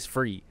then he's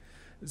free.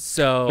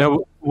 So now,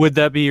 would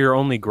that be your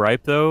only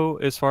gripe though,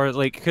 as far as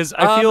like, because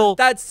I feel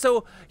that's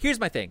so. Here's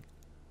my thing.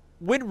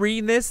 When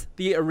reading this,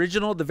 the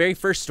very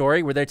first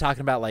story where they're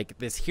talking about like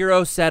this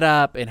hero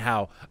setup and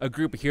how a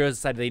group of heroes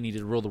decided they needed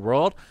to rule the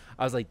world,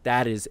 I was like,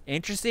 that is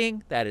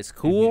interesting. That is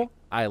cool.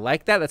 I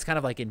like that. That's kind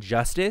of like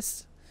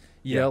Injustice,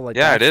 you know, like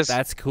it is.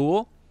 That's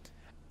cool.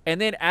 And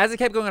then as it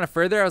kept going on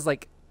further, I was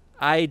like,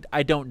 I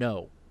don't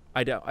know.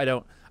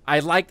 I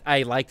liked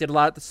it a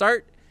lot at the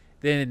start.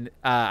 Then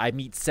I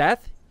meet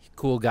Seth,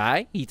 cool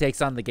guy. He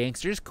takes on the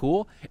gangsters,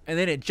 cool. And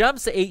then it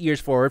jumps to 8 years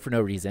forward for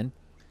no reason.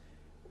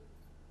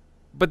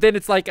 But then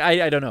it's like,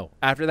 I don't know.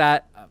 After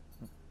that,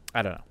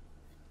 I don't know.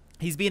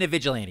 He's being a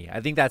vigilante. I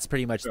think that's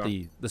pretty much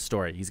the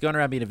story. He's going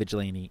around being a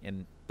vigilante,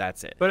 and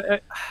that's it.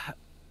 But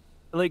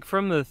like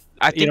from the,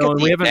 I think at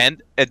the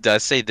end, it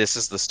does say this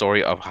is the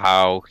story of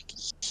how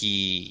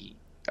he.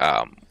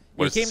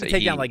 He came to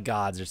take down like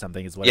gods or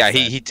something. Is what? Yeah,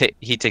 he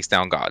takes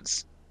down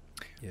gods.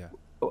 Yeah.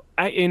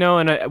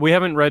 We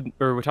haven't read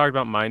or we talked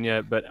about mine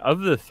yet, but of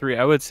the three,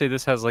 I would say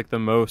this has like the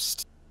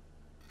most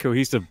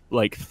cohesive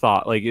like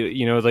thought, like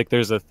like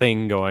there's a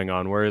thing going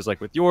on, whereas like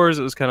with yours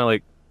it was kind of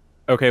like,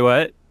 okay,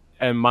 what?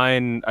 And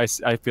mine,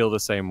 I feel the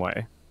same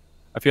way.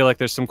 I feel like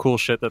there's some cool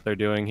shit that they're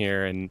doing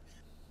here, and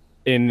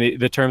in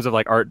the terms of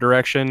like art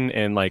direction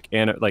and like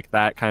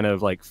that kind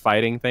of like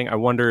fighting thing, I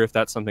wonder if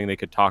that's something they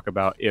could talk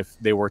about if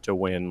they were to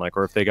win, like,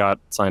 or if they got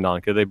signed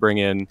on, could they bring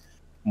in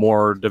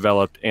more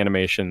developed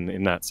animation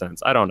in that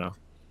sense? I don't know.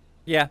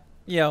 Yeah,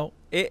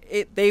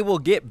 they will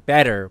get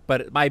better,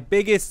 but my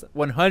biggest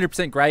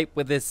 100% gripe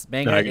with this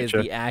manga is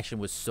the action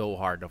was so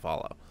hard to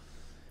follow.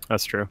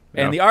 That's true.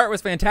 And the art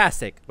was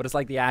fantastic, but it's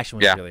like the action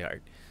was really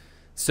hard.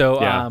 So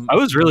I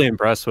was really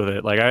impressed with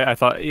it. Like I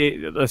thought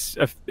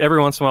every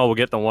once in a while we'll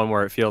get the one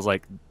where it feels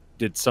like,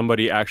 did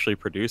somebody actually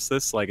produce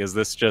this? Like, is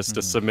this just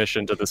a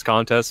submission to this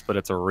contest, but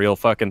it's a real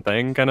fucking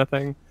thing kind of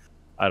thing?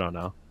 I don't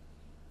know.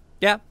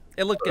 Yeah,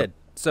 it looked good.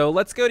 So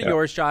let's go to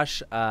yours,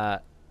 Josh.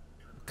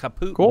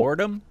 Caput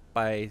Mortuum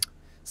by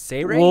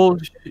Seiirei. Well,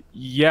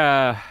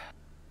 yeah.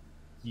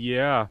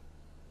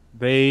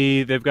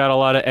 They've got a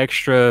lot of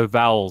extra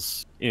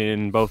vowels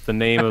in both the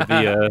name of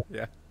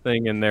the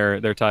thing and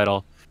their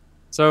title.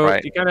 So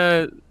you kind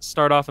of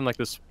start off in like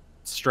this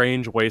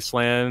strange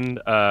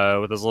wasteland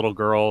with this little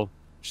girl.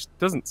 She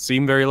doesn't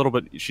seem very little,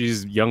 but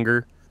she's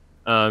younger.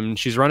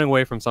 She's running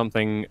away from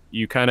something.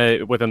 You kind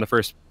of, within the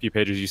first few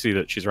pages, you see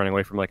that she's running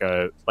away from like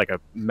a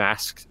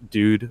masked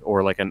dude,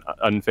 or like an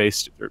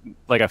unfaced,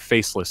 like a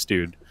faceless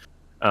dude.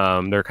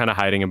 They're kind of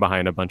hiding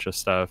behind a bunch of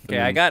stuff. Okay,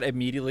 I got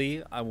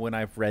immediately when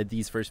I've read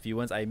these first few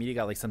ones, I immediately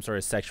got like some sort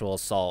of sexual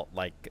assault,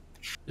 like.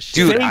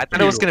 Dude, I thought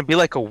it was gonna be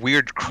like a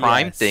weird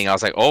crime thing. I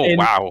was like, oh,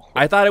 wow.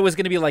 I thought it was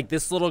gonna be like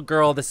this little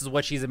girl. This is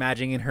what she's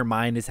imagining in her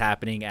mind is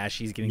happening as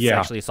she's getting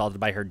sexually assaulted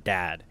by her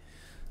dad.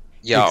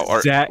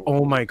 Yeah.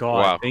 Oh my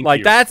god. Wow.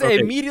 Like that's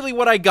immediately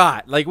what I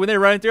got. Like when they're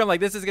running through, I'm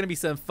like, this is gonna be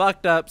some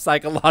fucked up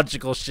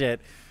psychological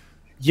shit.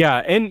 Yeah,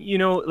 and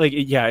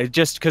it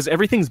just because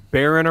everything's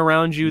barren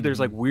around you. There's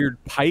like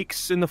weird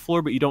pikes in the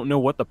floor, but you don't know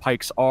what the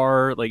pikes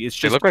are. Like it's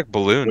just, they look like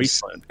balloons.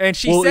 Wasteland. And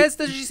she says,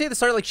 does she say at the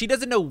start, like she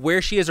doesn't know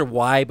where she is or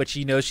why, but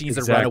she knows she needs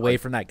to run away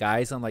from that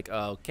guy. So I'm like,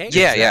 okay.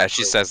 Yeah,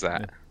 she says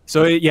that.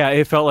 So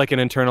it felt like an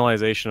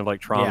internalization of like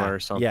trauma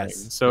or something.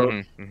 Yes.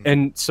 So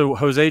and so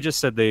Jose just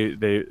said they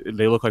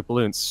look like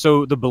balloons.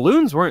 So the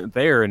balloons weren't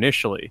there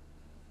initially.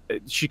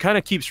 She kind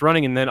of keeps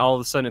running, and then all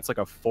of a sudden it's like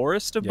a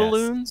forest of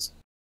balloons.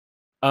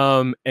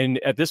 And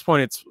at this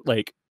point it's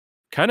like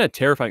kind of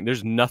terrifying.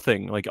 There's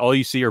nothing, like all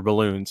you see are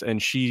balloons,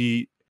 and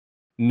she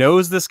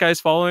knows this guy's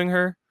following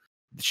her.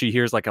 She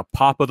hears like a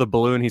pop of the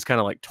balloon. He's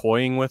kind of like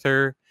toying with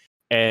her,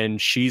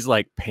 and she's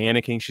like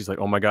panicking. She's like,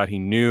 oh my god, he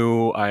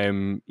knew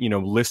I'm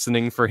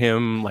listening for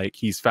him, like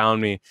he's found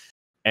me.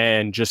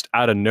 And just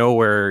out of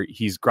nowhere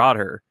he's got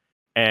her,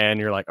 and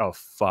you're like, oh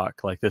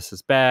fuck, like this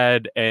is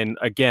bad. And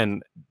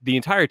again, the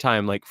entire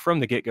time, like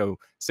from the get-go,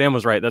 Sam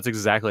was right. That's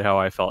exactly how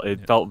I felt.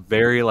 It felt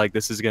very like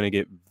this is going to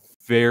get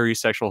very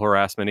sexual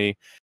harassment-y.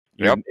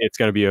 Yep. It's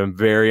going to be a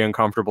very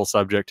uncomfortable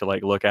subject to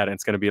like look at, and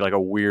it's going to be like a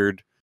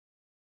weird,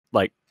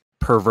 like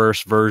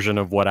perverse version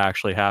of what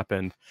actually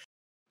happened.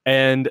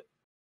 And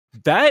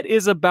that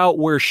is about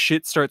where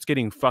shit starts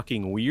getting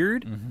fucking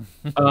weird.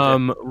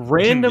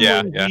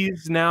 Randomly,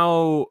 he's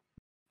now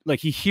like,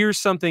 he hears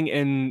something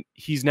and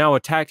he's now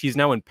attacked. He's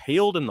now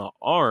impaled in the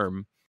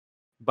arm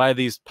by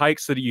these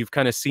pikes that you've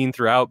kind of seen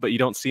throughout, but you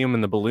don't see them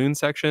in the balloon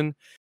section.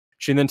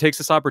 She then takes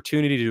this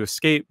opportunity to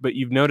escape, but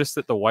you've noticed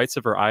that the whites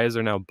of her eyes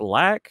are now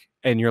black,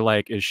 and you're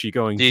like, is she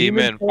going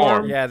demon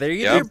form? Yeah, they're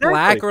either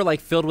black or like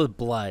filled with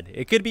blood.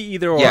 It could be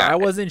either or. Yeah. I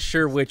wasn't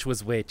sure which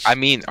was which. I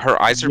mean,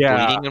 her eyes are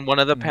bleeding in one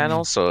of the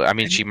panels, so I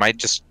mean, she might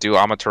just do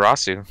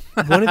Amaterasu.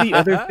 One of the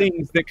other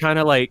things that kind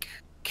of like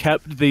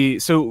kept the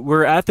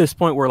we're at this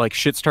point where like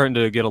shit's starting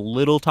to get a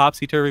little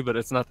topsy-turvy, but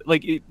it's not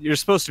like you're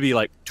supposed to be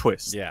like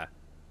twist. Yeah.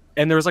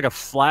 And there was like a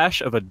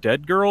flash of a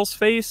dead girl's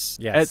face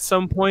at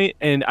some point,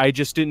 and I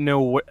just didn't know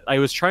what I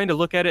was trying to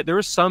look at it. There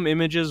were some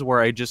images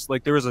where I just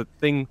like there was a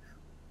thing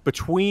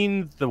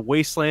between the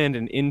wasteland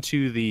and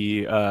into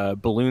the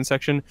balloon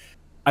section.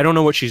 I don't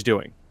know what she's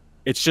doing.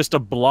 It's just a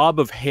blob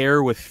of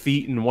hair with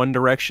feet in one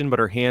direction, but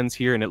her hands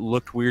here, and it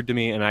looked weird to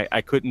me, and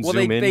I couldn't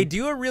zoom in. They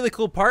do a really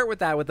cool part with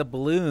that with the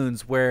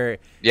balloons where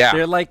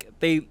they're like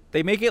they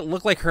make it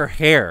look like her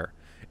hair.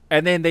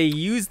 And then they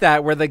use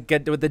that where the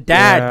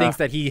dad thinks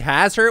that he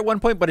has her at one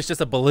point, but it's just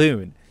a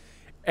balloon.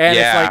 And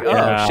it's like,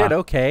 oh, shit,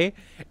 okay.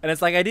 And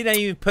it's like, I didn't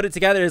even put it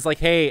together. It's like,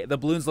 hey, the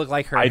balloons look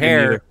like her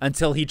hair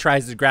until he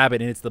tries to grab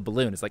it, and it's the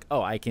balloon. It's like,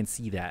 oh, I can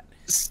see that.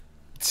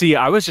 See,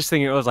 I was just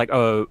thinking, it was like,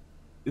 oh,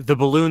 the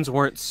balloons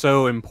weren't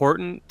so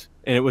important,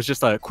 and it was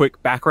just a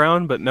quick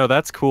background. But no,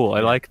 that's cool. I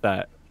like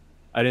that.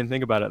 I didn't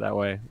think about it that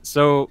way.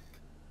 So...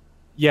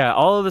 yeah,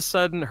 all of a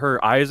sudden,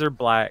 her eyes are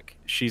black.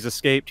 She's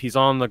escaped. He's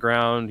on the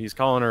ground. He's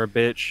calling her a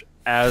bitch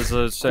as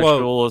a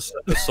sexual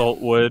assault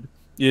would.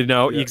 You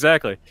know,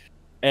 exactly.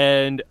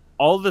 And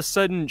all of a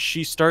sudden,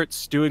 she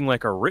starts doing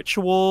like a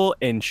ritual,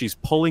 and she's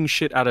pulling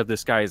shit out of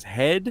this guy's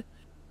head.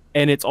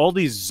 And it's all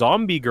these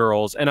zombie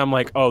girls. And I'm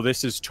like, oh,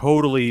 this is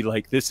totally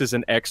like, this is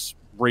an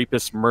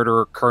ex-rapist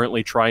murderer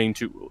currently trying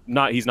to...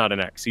 he's not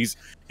an ex.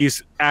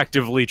 He's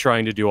actively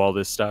trying to do all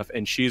this stuff.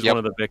 And she's one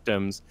of the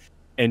victims.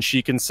 And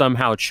she can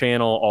somehow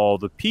channel all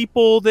the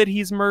people that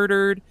he's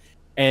murdered.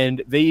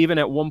 And they even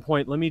at one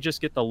point, let me just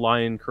get the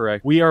line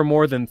correct. We are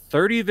more than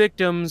 30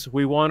 victims.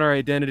 We want our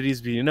identities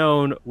to be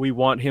known. We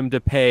want him to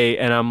pay.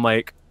 And I'm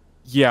like,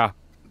 yeah,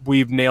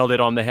 we've nailed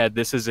it on the head.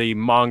 This is a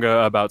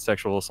manga about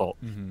sexual assault.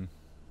 Mm-hmm.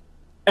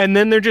 And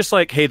then they're just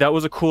like, hey, that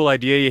was a cool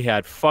idea you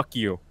had. Fuck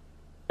you.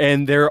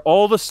 And they're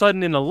all of a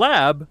sudden in a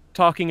lab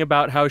talking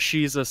about how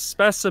she's a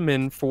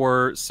specimen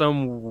for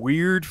some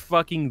weird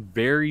fucking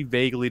very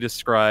vaguely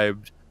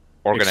described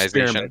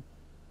organization. Experiment.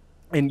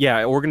 And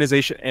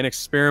organization and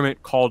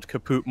experiment called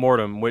Caput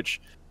Mortuum, which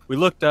we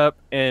looked up,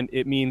 and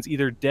it means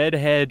either dead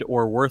head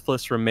or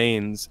worthless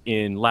remains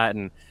in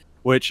Latin,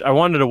 which I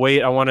wanted to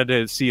wait. I wanted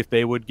to see if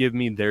they would give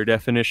me their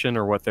definition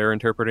or what they're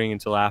interpreting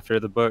until after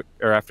the book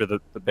or after the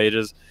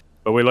pages.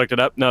 But we looked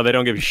it up. No, they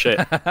don't give you shit.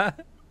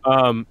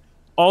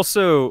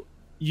 Also,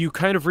 you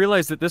kind of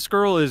realize that this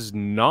girl is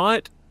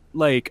not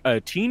like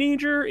a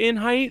teenager in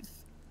height.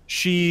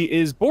 She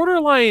is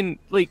borderline,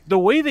 like the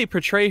way they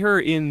portray her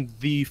in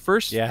the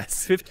first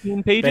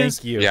 15 pages.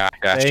 Thank you.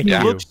 She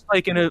looks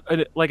like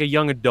a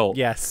young adult.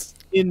 Yes.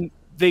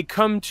 They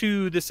come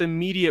to this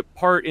immediate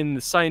part in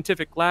the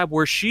scientific lab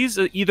where she's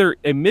either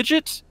a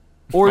midget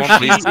or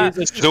she is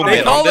a child.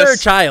 They call her a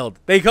child.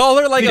 They call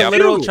her like a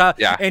literal child.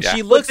 And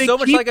she looks so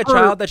much like a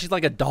child that she's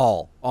like a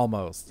doll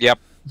almost. Yep.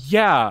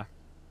 Yeah.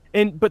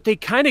 But they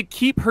kind of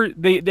keep her,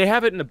 they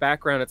have it in the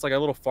background. It's like a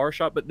little far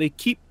shot, but they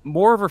keep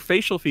more of her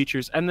facial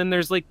features. And then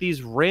there's like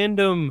these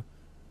random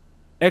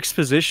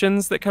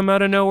expositions that come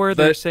out of nowhere.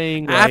 They're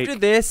saying after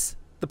this,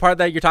 the part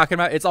that you're talking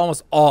about, it's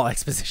almost all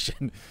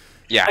exposition.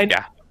 Yeah.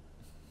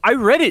 I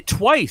read it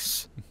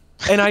twice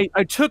and I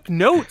took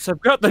notes.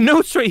 I've got the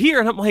notes right here.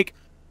 And I'm like,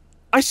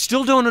 I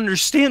still don't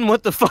understand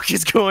what the fuck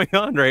is going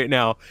on right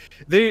now.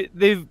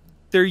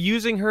 They're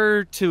using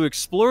her to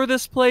explore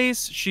this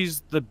place. She's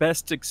the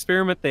best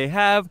experiment they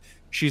have.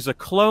 She's a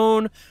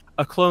clone.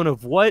 A clone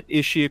of what?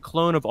 Is she a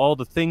clone of all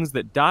the things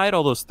that died,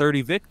 all those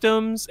 30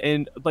 victims?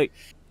 And like,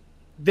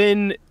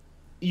 then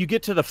you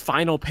get to the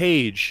final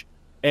page,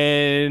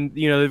 and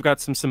you know they've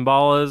got some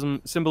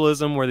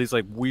symbolism where these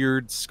like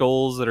weird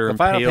skulls that are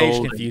impaled. The final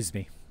page confused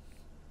me.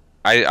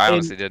 I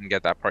honestly didn't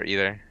get that part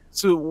either.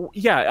 So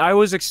yeah, I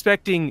was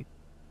expecting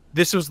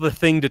this was the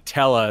thing to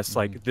tell us,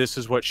 like this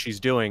is what she's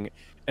doing.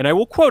 And I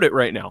will quote it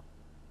right now.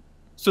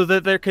 So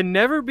that there can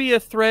never be a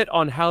threat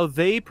on how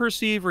they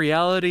perceive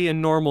reality and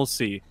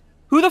normalcy.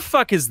 Who the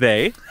fuck is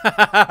they?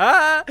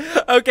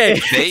 Okay,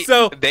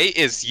 they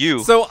is you.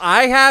 So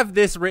I have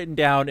this written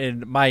down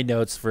in my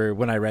notes for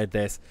when I read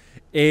this.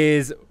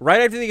 Is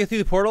right after they get through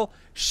the portal,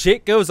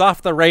 shit goes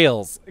off the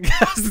rails.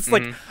 It's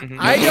like,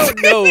 I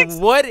don't know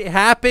what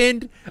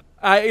happened.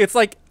 It's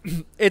like,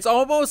 it's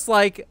almost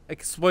like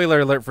a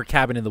spoiler alert for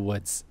Cabin in the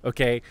Woods,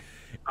 okay?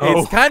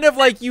 It's kind of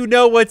like you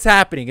know what's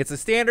happening. It's a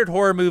standard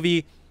horror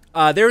movie.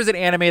 There was an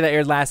anime that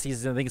aired last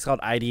season, I think it's called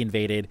ID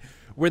Invaded,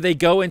 where they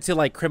go into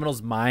like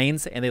criminals'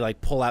 minds and they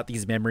like pull out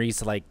these memories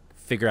to like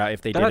figure out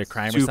if they did a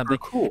crime or something.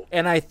 Cool.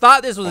 And I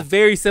thought this was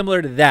very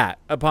similar to that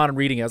upon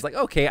reading it. I was like,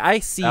 okay, I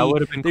see.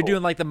 They're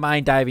doing like the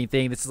mind diving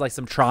thing. This is like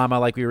some trauma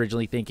like we were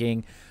originally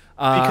thinking.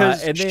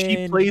 Because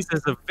she plays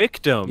as a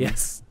victim.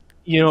 Yes.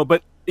 You know,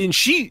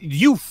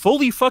 you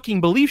fully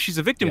fucking believe she's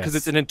a victim because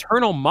it's an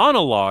internal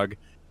monologue.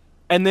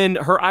 And then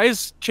her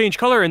eyes change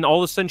color, and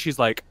all of a sudden she's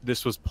like,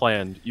 "This was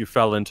planned. You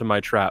fell into my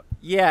trap."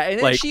 Yeah, and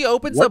then she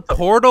opens a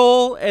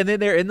portal, and then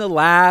they're in the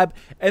lab,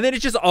 and then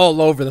it's just all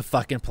over the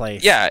fucking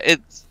place. Yeah,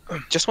 it's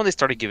just when they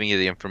started giving you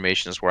the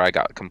information is where I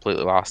got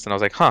completely lost, and I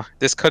was like, "Huh,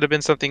 this could have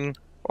been something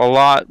a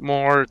lot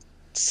more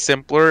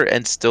simpler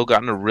and still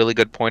gotten a really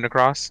good point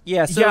across."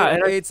 Yeah, so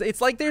and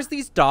it's like there's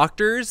these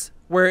doctors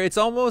where it's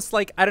almost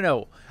like, I don't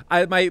know.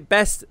 My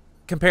best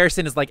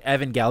comparison is like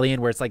Evangelion,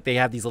 where it's like they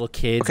have these little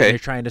kids and they're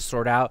trying to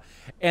sort out,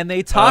 and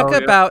they talk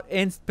about,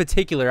 in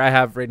particular, I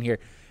have written here,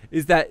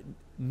 is that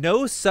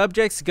no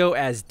subjects go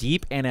as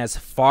deep and as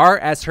far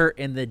as her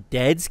in the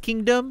Dead's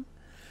Kingdom.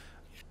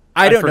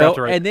 I don't know.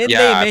 And then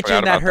they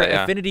mention that her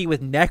affinity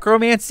with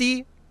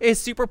necromancy is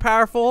super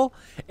powerful,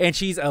 and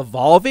she's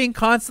evolving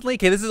constantly.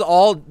 Okay, this is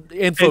all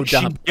info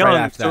dump right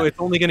after that. So it's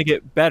only going to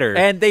get better.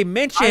 And they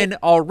mention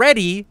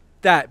already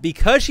that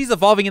because she's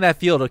evolving in that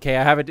field, okay,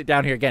 I have it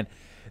down here again,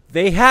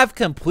 they have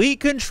complete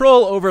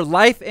control over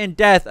life and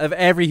death of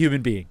every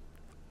human being.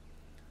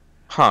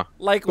 Huh.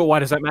 Like, but why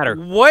does that matter?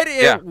 What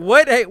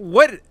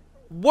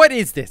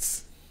is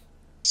this?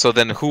 So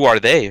then who are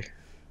they?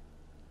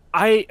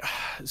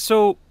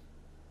 So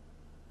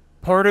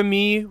part of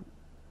me,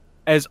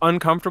 as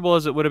uncomfortable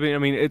as it would have been, I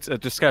mean, it's a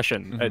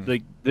discussion.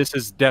 Like, this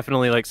is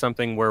definitely like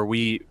something where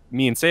me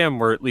and Sam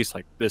were at least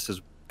like, this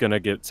is gonna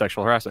get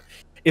sexual harassment.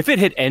 If it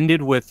had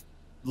ended with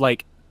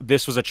like,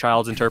 this was a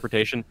child's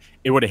interpretation,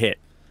 it would have hit.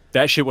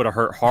 That shit would have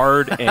hurt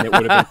hard, and it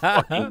would have been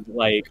fucking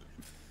like,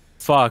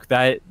 fuck,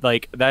 that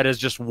is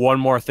just one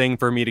more thing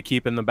for me to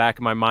keep in the back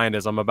of my mind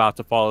as I'm about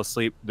to fall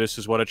asleep. This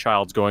is what a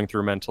child's going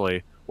through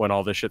mentally when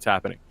all this shit's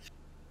happening.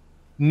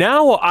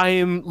 Now I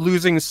am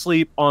losing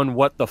sleep on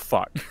what the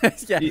fuck.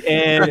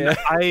 And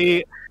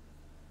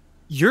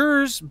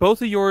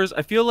both of yours,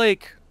 I feel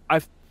like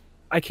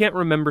I can't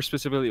remember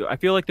specifically. I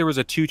feel like there was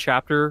a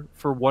 2-chapter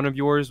for one of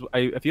yours.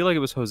 I feel like it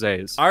was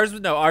Jose's. Ours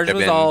was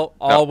all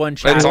one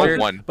chapter. It's all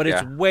one, but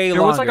it's way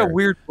longer. There was like a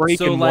weird break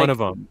in one of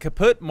them.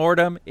 Caput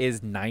Mortuum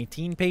is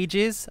 19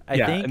 pages, I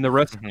think. And the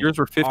rest of yours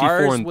were 54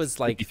 ours and was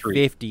like 53.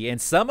 50.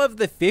 And some of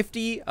the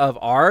 50 of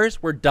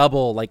ours were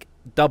double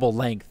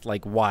length,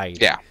 like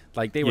wide. Yeah.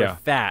 Like they were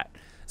fat.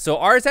 So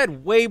ours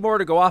had way more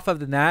to go off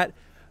of than that.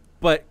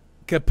 But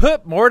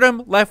Caput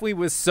Mortuum left me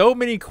with so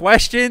many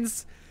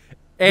questions.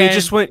 And they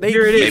just went,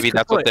 here it is. Maybe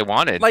that's what they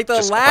wanted. Like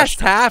the last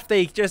half,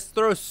 they just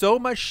throw so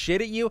much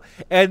shit at you.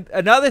 And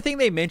another thing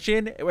they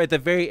mention at the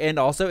very end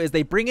also is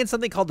they bring in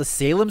something called the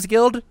Salem's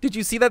Guild. Did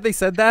you see that they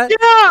said that?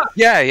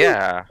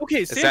 Yeah.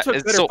 Okay, Sam took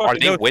better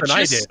fucking notes than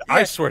I did.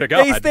 I swear to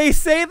God. They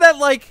say that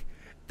like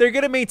they're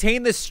going to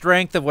maintain the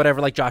strength of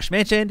whatever, like Josh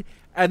mentioned.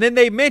 And then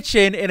they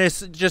mention in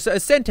just a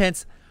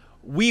sentence,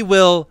 we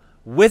will,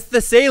 with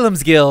the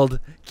Salem's Guild,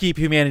 keep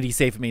humanity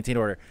safe and maintain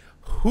order.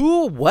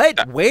 Who,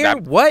 what, where,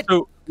 what?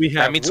 So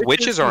that means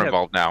witches are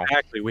involved now.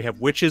 Exactly. We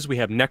have witches. We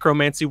have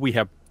necromancy. We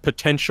have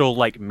potential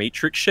like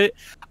Matrix shit.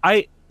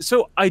 It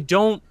sounds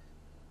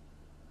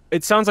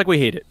like we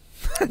hate it.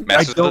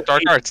 Masters of the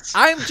Dark Arts.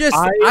 I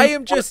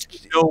am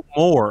just no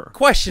more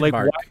question like,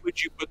 mark. Why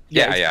would you put?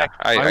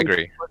 I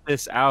agree. Put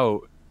this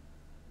out.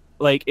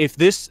 Like if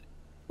this,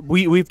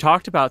 we've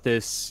talked about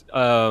this.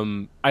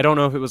 I don't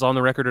know if it was on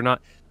the record or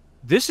not.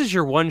 This is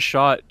your one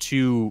shot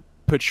to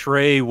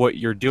portray what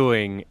you're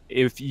doing.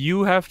 If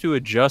you have to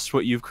adjust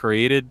what you've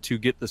created to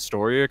get the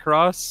story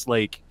across,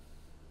 like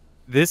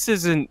this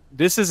isn't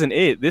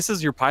it. This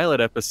is your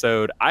pilot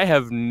episode. I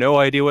have no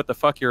idea what the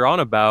fuck you're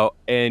on about,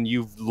 and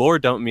you've lore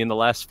dumped me in the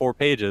last 4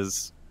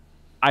 pages.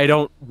 I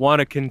don't want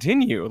to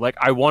continue. Like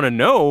I want to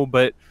know,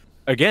 but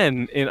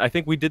again, I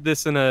think we did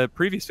this in a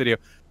previous video.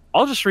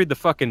 I'll just read the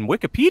fucking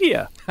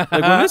Wikipedia. Like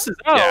when this is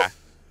out,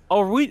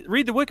 I'll read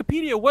the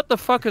Wikipedia. What the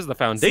fuck is the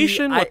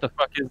foundation? What the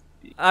fuck is...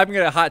 I'm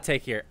going to hot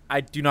take here.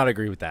 I do not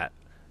agree with that.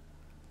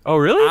 Oh,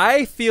 really?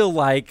 I feel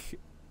like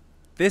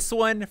this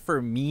one,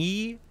 for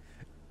me,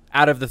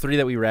 out of the 3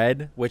 that we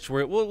read, which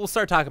we'll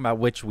start talking about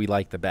which we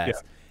like the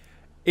best,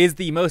 is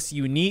the most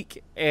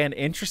unique and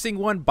interesting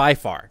one by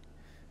far.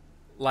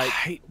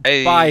 Like,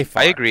 by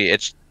far. I agree.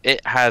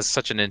 It has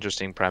such an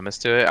interesting premise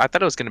to it. I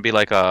thought it was going to be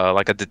like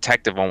a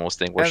detective almost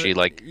thing where she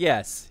like...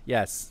 Yes.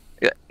 Yeah.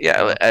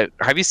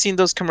 Have you seen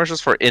those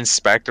commercials for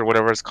Inspect or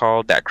whatever it's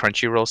called? That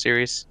Crunchyroll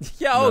series?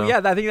 Yeah. Oh, no.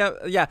 Yeah. I think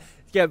that. Yeah.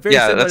 Very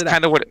similar that's to that.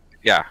 Kind of what.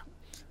 Yeah.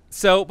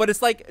 So, but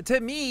it's like, to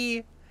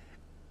me,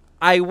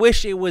 I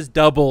wish it was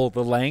double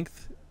the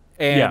length,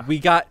 and we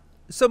got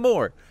some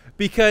more,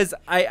 because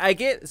I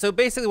get. So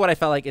basically, what I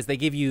felt like is they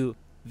give you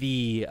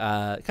the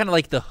kind of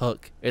like the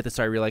hook at the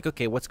start. You're like,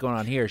 okay, what's going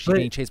on here? She's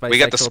being chased by a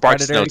sexual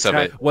predator. Notes of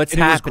it. What's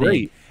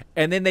happening?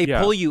 And then they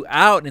pull you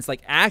out, and it's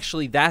like,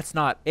 actually, that's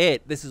not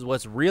it. This is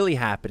what's really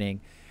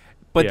happening.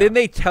 But then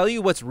they tell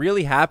you what's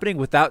really happening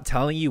without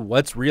telling you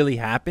what's really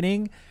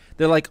happening.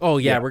 They're like, oh,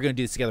 yeah, we're going to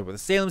do this together with the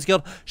Salem's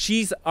Guild.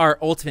 She's our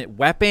ultimate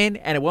weapon.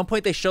 And at one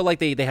point, they show like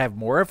they have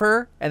more of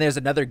her. And there's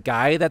another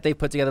guy that they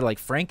put together, like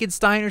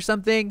Frankenstein or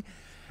something.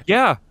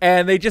 Yeah.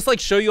 And they just like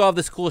show you all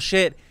this cool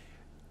shit.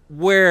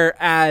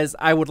 Whereas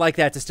I would like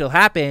that to still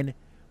happen.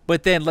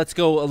 But then let's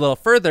go a little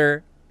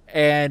further.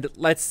 and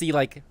let's see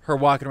like her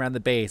walking around the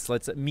base.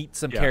 Let's meet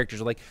some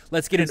characters. Like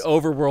let's get an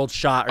overworld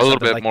shot. Or a little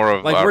bit like, more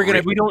of like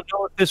we don't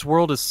know if this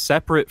world is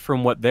separate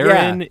from what they're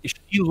in.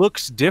 She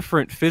looks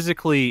different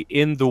physically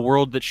in the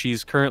world that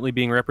she's currently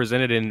being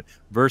represented in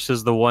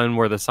versus the one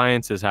where the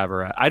sciences have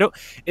her at.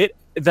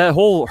 That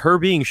whole her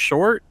being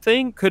short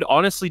thing could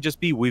honestly just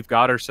be we've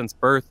got her since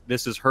birth.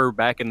 This is her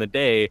back in the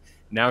day.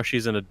 Now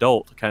she's an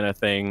adult kind of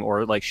thing,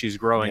 or like she's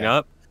growing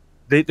up.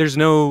 There's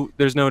no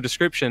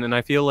description, and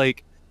I feel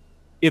like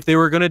if they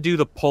were going to do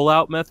the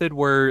pull-out method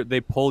where they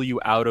pull you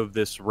out of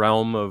this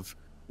realm of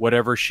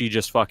whatever she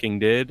just fucking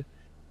did,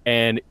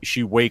 and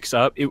she wakes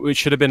up, it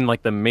should have been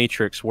like the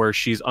Matrix where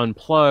she's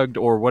unplugged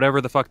or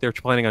whatever the fuck they're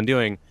planning on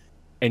doing,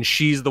 and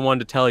she's the one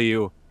to tell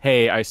you,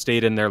 hey, I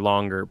stayed in there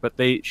longer. But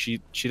she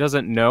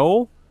doesn't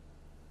know.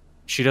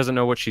 She doesn't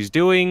know what she's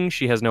doing.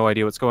 She has no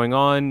idea what's going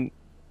on.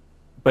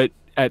 But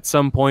at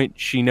some point,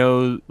 she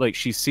knows, like,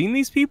 she's seen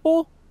these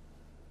people.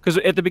 Because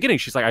at the beginning,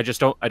 she's like, I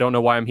don't know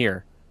why I'm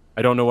here.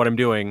 I don't know what I'm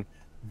doing.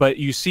 But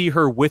you see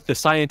her with the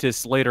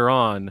scientists later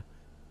on,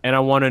 and I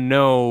want to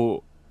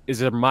know,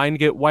 is her mind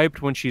get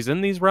wiped when she's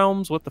in these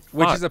realms? What the fuck?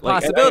 Which is a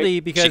possibility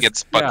because she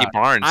gets Bucky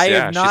Barnes. I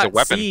have she's a not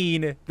weapon.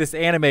 seen this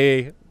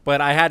anime, but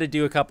I had to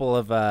do a couple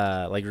of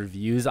like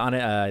reviews on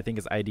it. I think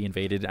it's ID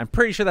Invaded. I'm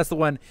pretty sure that's the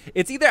one.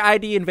 It's either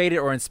ID Invaded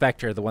or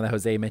Inspector, the one that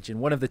Jose mentioned,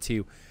 one of the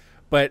two.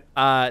 But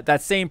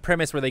that same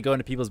premise where they go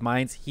into people's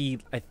minds,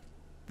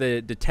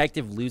 the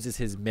detective loses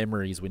his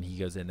memories when he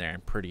goes in there,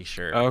 I'm pretty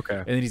sure. Oh, okay.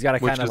 And then he's got to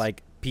kind of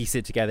like piece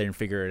it together and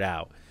figure it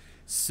out.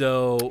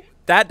 So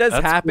that's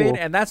happen, cool.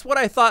 And that's what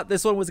I thought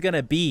this one was going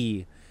to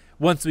be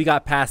once we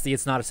got past the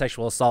it's not a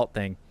sexual assault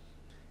thing.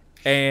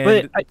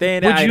 And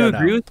then would you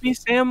agree with me,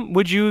 Sam?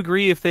 Would you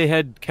agree if they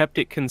had kept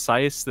it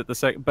concise that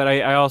but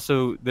I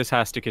also, this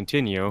has to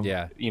continue.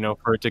 Yeah. You know,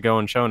 for it to go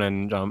in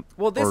Shonen Jump.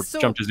 Well, this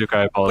Jump Tezuka,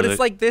 I apologize. But it's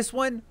like this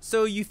one.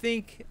 So you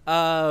think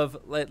of,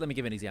 let me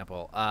give an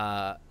example.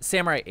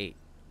 Seiirei 8.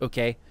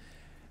 Okay.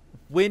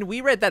 When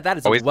we read that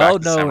is a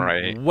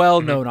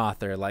well-known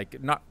author, like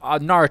a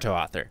Naruto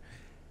author.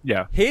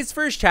 Yeah. His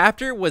first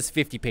chapter was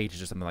 50 pages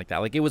or something like that.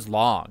 Like it was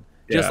long.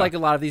 Just like a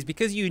lot of these,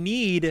 because you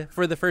need,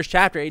 for the first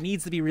chapter, it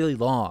needs to be really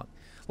long.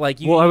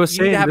 Like you need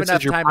to have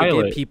enough time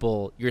to give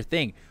people your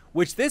thing.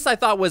 Which this I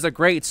thought was a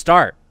great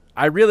start.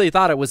 I really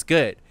thought it was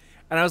good.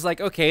 And I was like,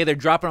 okay, they're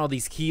dropping all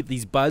these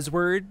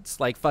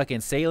buzzwords like fucking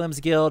Salem's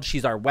Guild.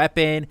 She's our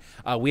weapon.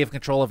 We have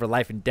control over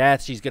life and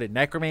death. She's good at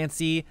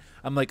necromancy.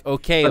 I'm like,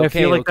 okay. I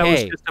feel like that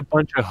was just a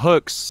bunch of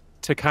hooks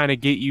to kind of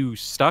get you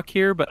stuck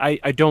here. But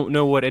I don't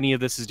know what any of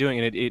this is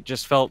doing, and it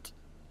just felt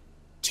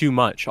too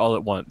much all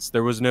at once.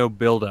 There was no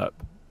build up.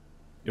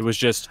 It was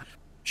just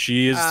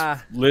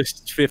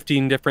lists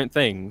 15 different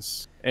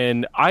things.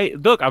 And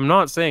I'm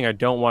not saying I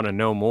don't want to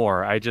know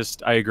more. I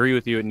agree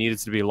with you. It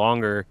needs to be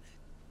longer.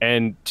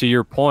 And to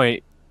your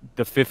point,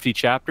 the 50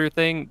 chapter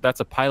thing,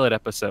 that's a pilot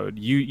episode.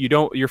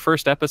 Your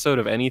first episode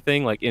of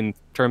anything, like in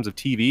terms of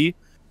TV,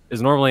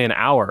 is normally an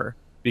hour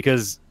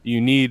because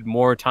you need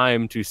more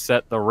time to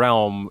set the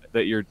realm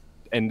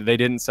and they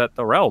didn't set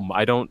the realm.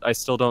 I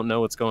still don't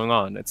know what's going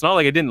on. It's not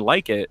like I didn't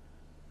like it.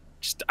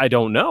 Just I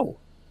don't know.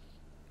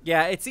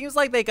 Yeah, it seems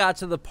like they got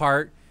to the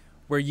part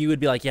where you would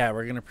be like, yeah,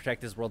 we're going to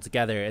protect this world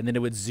together. And then it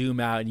would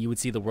zoom out and you would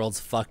see the world's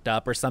fucked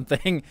up or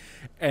something.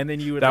 And then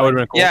you would... That would have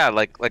been cool. Yeah,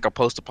 like a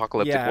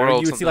post-apocalyptic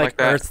world. You would see like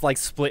Earth like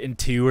split in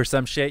two or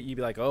some shit. You'd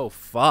be like, oh,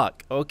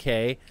 fuck.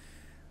 Okay.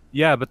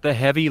 Yeah, but the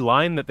heavy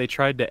line that they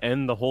tried to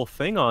end the whole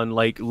thing on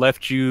like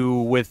left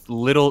you with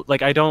little...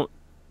 Like, I don't...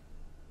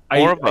 I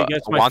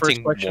guess my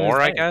wanting first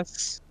more, I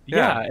guess.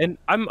 Yeah, and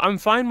I'm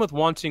fine with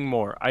wanting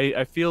more.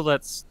 I feel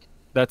that's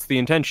the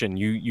intention.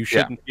 You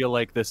shouldn't feel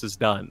like this is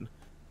done.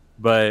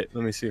 But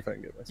let me see if I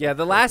can get myself. Yeah,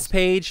 the last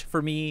page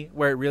for me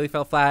where it really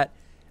fell flat,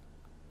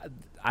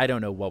 I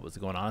don't know what was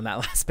going on that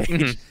last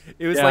page.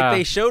 It was like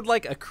they showed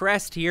like a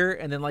crest here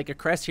and then like a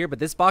crest here, but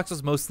this box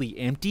was mostly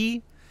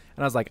empty.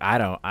 And I was like, I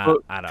don't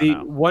know.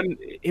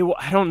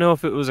 I don't know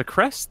if it was a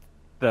crest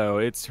though.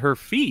 It's her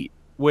feet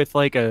with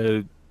like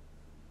a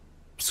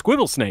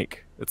squibble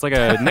snake. It's like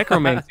a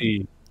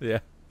necromancy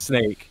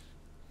snake.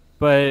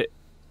 But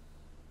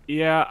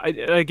yeah,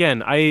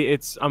 I'm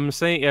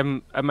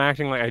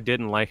acting like I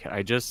didn't like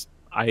it.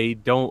 I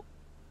don't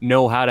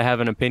know how to have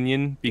an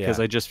opinion because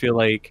I just feel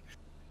like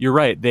you're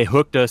right. They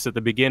hooked us at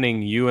the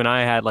beginning. You and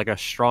I had like a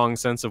strong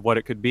sense of what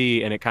it could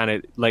be, and it kind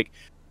of like,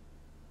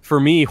 for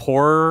me,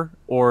 horror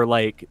or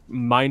like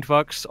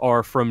mindfucks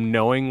are from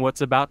knowing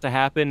what's about to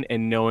happen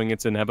and knowing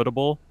it's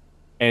inevitable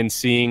and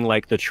seeing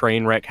like the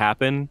train wreck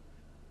happen.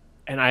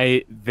 And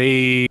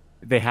they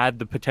had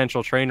the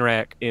potential train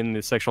wreck in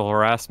the sexual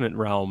harassment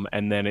realm,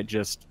 and then it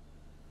just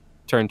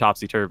turned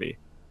topsy-turvy.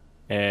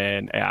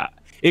 And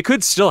it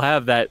could still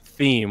have that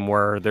theme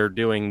where they're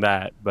doing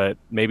that, but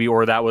maybe,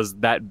 or that was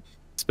that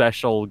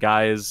special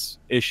guy's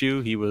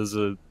issue. He was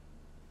a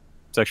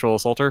sexual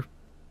assaulter.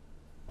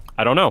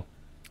 I don't know.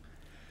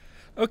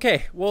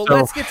 Okay, well,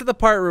 let's get to the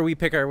part where we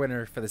pick our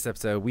winner for this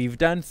episode. We've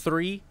done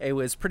 3. It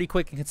was pretty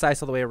quick and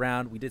concise all the way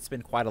around. We did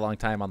spend quite a long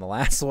time on the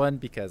last one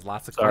because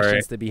lots of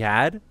questions to be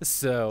had.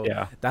 So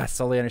that's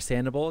totally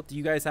understandable. Do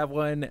you guys have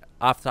one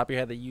off the top of your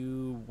head that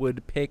you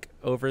would pick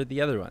over the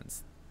other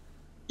ones?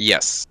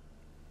 Yes.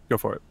 Go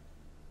for it.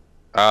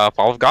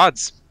 Fall of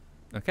Godz.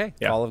 Okay,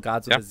 Fall of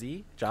Godz with a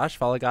Z. Josh,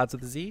 Fall of Godz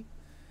with a Z?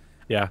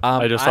 Yeah,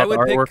 I would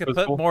pick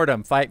Caput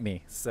Mortuum, Fight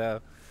Me.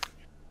 So...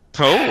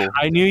 Oh,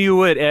 I knew you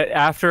would.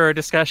 After our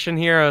discussion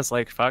here, I was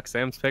like, fuck,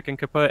 Sam's picking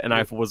Caput, and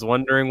I was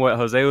wondering what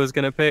Jose was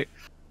going to pick.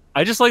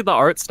 I just like the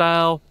art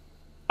style.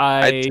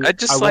 I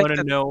just want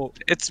to know.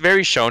 It's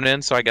very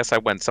shonen, so I guess I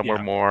went somewhere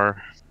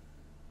more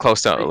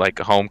close to like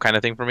a home kind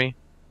of thing for me.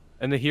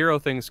 And the hero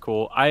thing's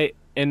cool. The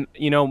end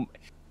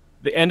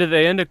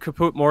of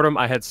Caput Mortuum,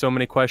 I had so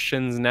many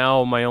questions.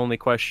 Now my only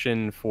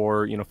question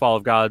for Fall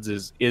of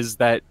Godz is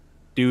that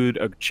dude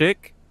a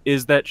chick?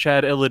 Is that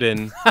Chad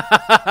Illidan?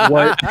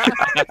 What?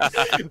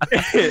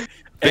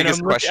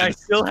 Biggest question. I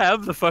still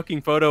have the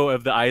fucking photo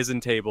of the Eisen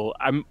table.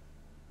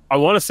 I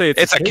want to say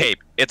it's a cape.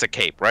 It's a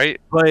cape,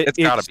 right? But it's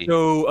gotta be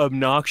so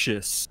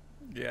obnoxious.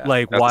 Yeah.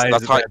 Like, why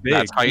is it that big?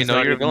 That's how you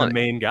know you're a villain. The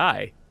main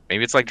guy.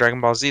 Maybe it's like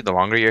Dragon Ball Z. The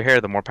longer your hair,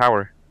 the more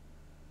power.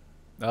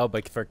 Oh,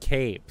 but for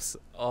capes.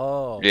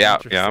 Oh, yeah,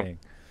 interesting.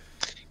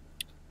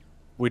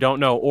 We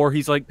don't know. Or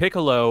he's like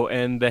Piccolo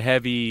and the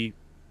heavy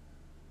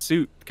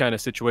suit kind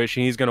of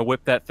situation. He's gonna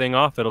whip that thing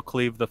off. It'll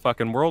cleave the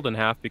fucking world in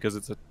half because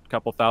it's a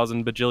couple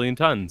thousand bajillion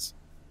tons.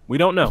 We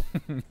don't know.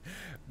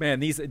 Man,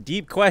 these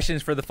deep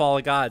questions for the Fall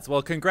of Godz.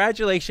 Well,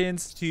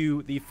 congratulations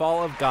to the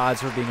Fall of Godz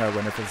for being our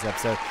winner for this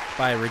episode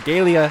by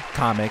Regalia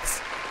Comics.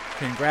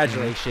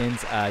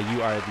 Congratulations.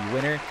 You are the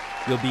winner.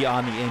 You'll be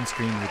on the end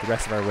screen with the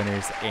rest of our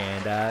winners.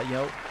 And,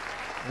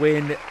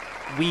 when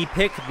we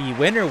pick the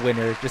winner,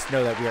 just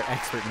know that we are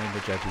expert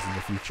manga judges in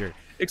the future.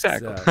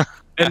 Exactly. So.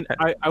 And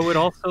I would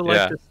also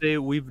like to say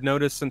we've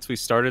noticed since we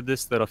started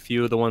this that a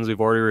few of the ones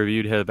we've already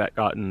reviewed have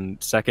gotten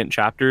second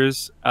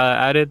chapters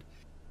added.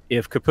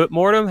 If Caput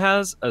Mortuum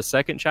has a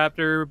second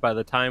chapter by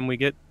the time we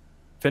get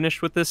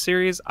finished with this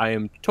series, I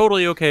am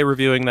totally okay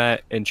reviewing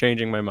that and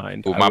changing my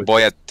mind. Ooh, my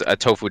boy a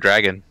Tofu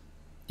Dragon.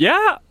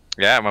 Yeah.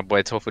 Yeah, my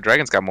boy Tofu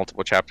Dragon's got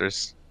multiple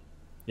chapters.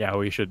 Yeah,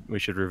 we should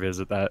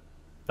revisit that.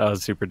 That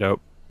was super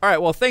dope. All right,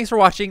 well, thanks for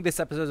watching this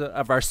episode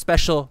of our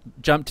special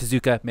Jump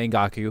Tezuka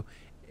Mangaku.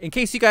 In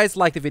case you guys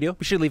like the video,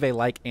 be sure to leave a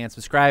like and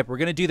subscribe. We're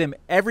going to do them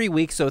every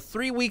week. So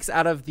 3 weeks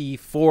out of the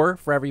 4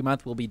 for every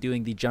month, we'll be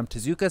doing the Jump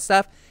Tezuka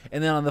stuff.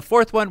 And then on the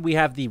 4th one, we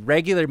have the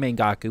regular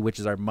Mangaku, which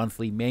is our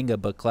monthly manga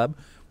book club,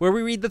 where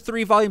we read the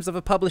 3 volumes of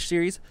a published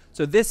series.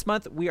 So this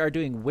month, we are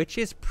doing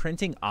Witch's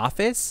Printing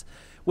Office,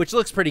 which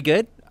looks pretty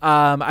good.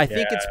 I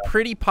think it's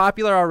pretty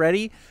popular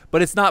already,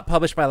 but it's not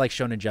published by like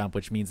Shonen Jump,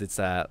 which means it's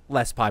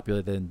less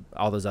popular than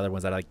all those other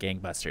ones that are like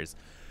gangbusters.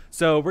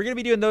 So we're going to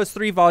be doing those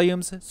 3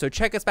 volumes. So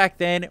check us back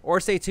then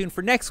or stay tuned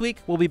for next week.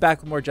 We'll be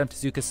back with more Jump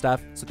Tezuka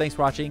stuff. So thanks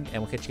for watching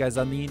and we'll catch you guys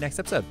on the next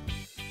episode.